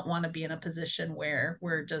also don't want to be in a position where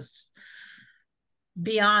we're just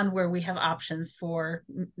beyond where we have options for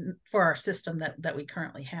our system that we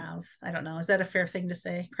currently have. I don't know. Is that a fair thing to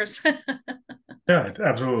say, Chris? Yeah,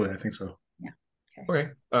 absolutely. I think so. Yeah. Okay.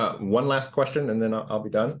 One last question, and then I'll be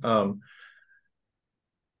done. I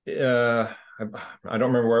don't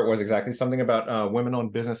remember where it was exactly. Something about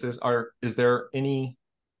women-owned businesses. Is there any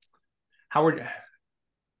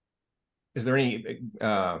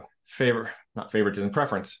favoritism,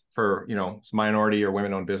 preference for minority or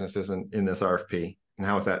women-owned businesses in this RFP, and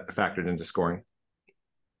how is that factored into scoring?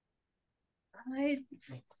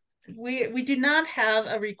 We do not have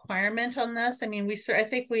a requirement on this. I mean, I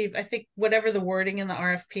think whatever the wording in the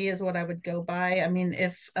RFP is what I would go by. I mean,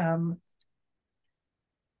 if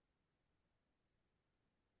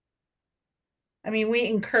we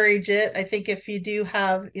encourage it. I think if you do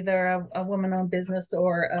have either a woman-owned business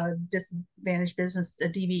or a disadvantaged business, a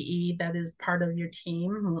DBE, that is part of your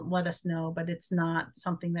team, let us know, but it's not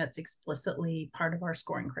something that's explicitly part of our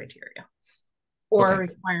scoring criteria or a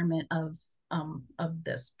requirement of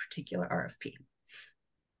this particular RFP.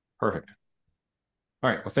 Perfect. All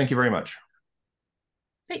right. Well, thank you very much.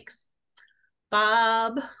 Thanks.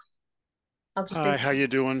 Bob. Hi, how you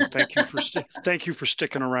doing? Thank you for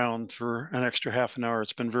sticking around for an extra half an hour.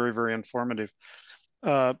 It's been very, very informative.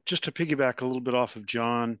 Just to piggyback a little bit off of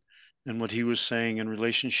John and what he was saying in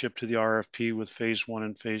relationship to the RFP with phase 1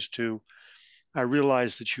 and phase 2, I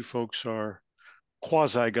realize that you folks are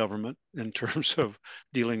quasi-government in terms of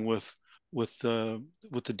dealing with the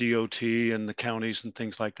DOT and the counties and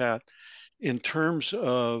things like that. In terms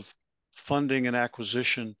of funding and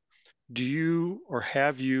acquisition, do you or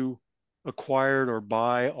have you acquired or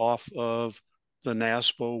buy off of the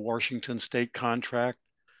NASPO Washington State contract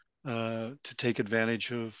to take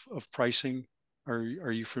advantage of pricing? Are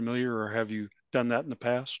you familiar, or have you done that in the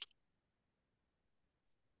past?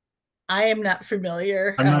 I am not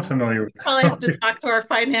familiar. I'm not familiar with that. Probably have to talk to our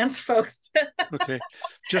finance folks. Okay,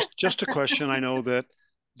 just a question. I know that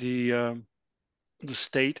the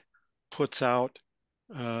state puts out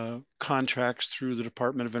contracts through the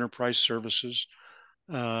Department of Enterprise Services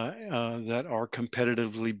that are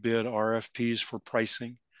competitively bid RFPs for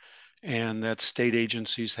pricing, and that state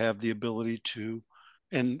agencies have the ability to,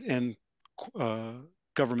 and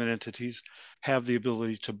government entities have the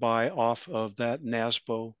ability to buy off of that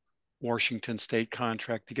NASPO Washington State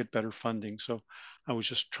contract to get better funding. So I was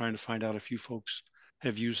just trying to find out if you folks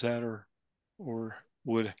have used that or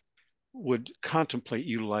would contemplate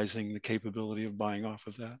utilizing the capability of buying off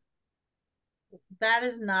of that. That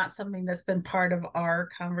is not something that's been part of our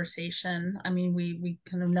conversation. I mean, we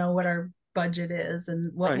kind of know what our budget is,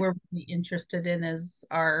 and what we're really interested in is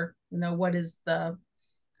our, what is the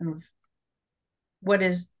kind of, what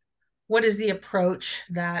is the approach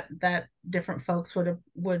that different folks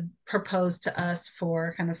would propose to us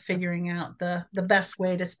for kind of figuring out the best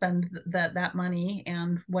way to spend that money,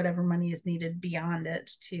 and whatever money is needed beyond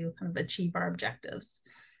it to kind of achieve our objectives.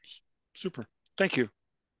 Super. Thank you.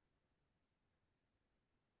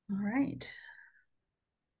 All right.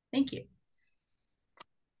 Thank you.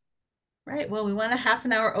 Right. Well, we went a half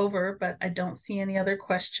an hour over, but I don't see any other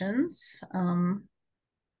questions.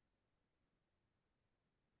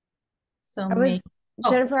 So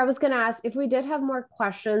Jennifer, I was going to ask if we did have more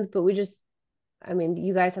questions, but I mean,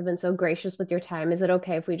 you guys have been so gracious with your time. Is it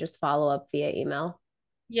okay if we just follow up via email?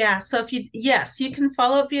 Yeah, so yes, you can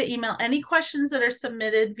follow up via email. Any questions that are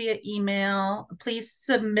submitted via email, please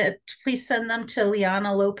send them to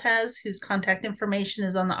Liana Lopez, whose contact information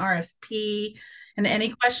is on the RFP. And any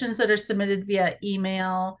questions that are submitted via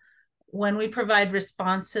email, when we provide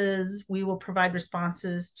responses, we will provide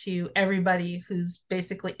responses to everybody who's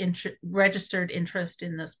basically registered interest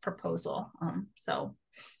in this proposal.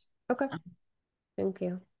 Okay. Thank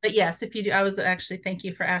you. But yes, if you do, thank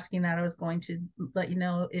you for asking that. I was going to let you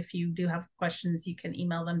know if you do have questions, you can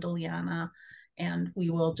email them to Liana and we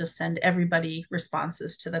will just send everybody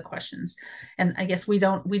responses to the questions. And I guess we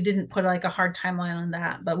didn't put like a hard timeline on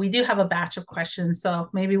that, but we do have a batch of questions. So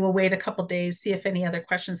maybe we'll wait a couple days, see if any other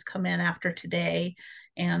questions come in after today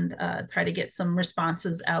and try to get some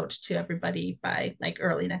responses out to everybody by like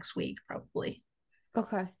early next week, probably.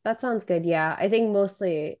 Okay, that sounds good. Yeah, I think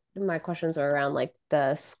mostly my questions are around like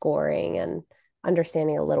the scoring and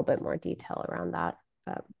understanding a little bit more detail around that.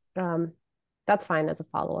 But that's fine as a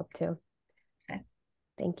follow-up too. Okay.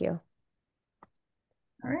 Thank you.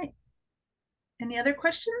 All right. Any other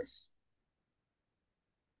questions?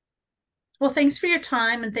 Well, thanks for your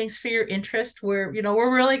time and thanks for your interest. We're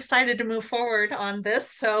really excited to move forward on this.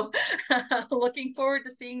 So looking forward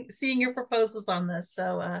to seeing your proposals on this.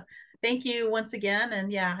 So thank you once again.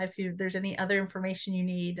 And yeah, if there's any other information you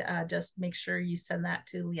need, just make sure you send that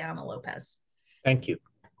to Liana Lopez. Thank you.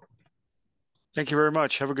 Thank you very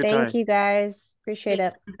much. Have a good time. Thank you guys. Appreciate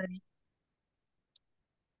it.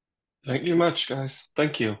 Thank you much, guys.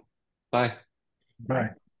 Thank you. Bye. Bye.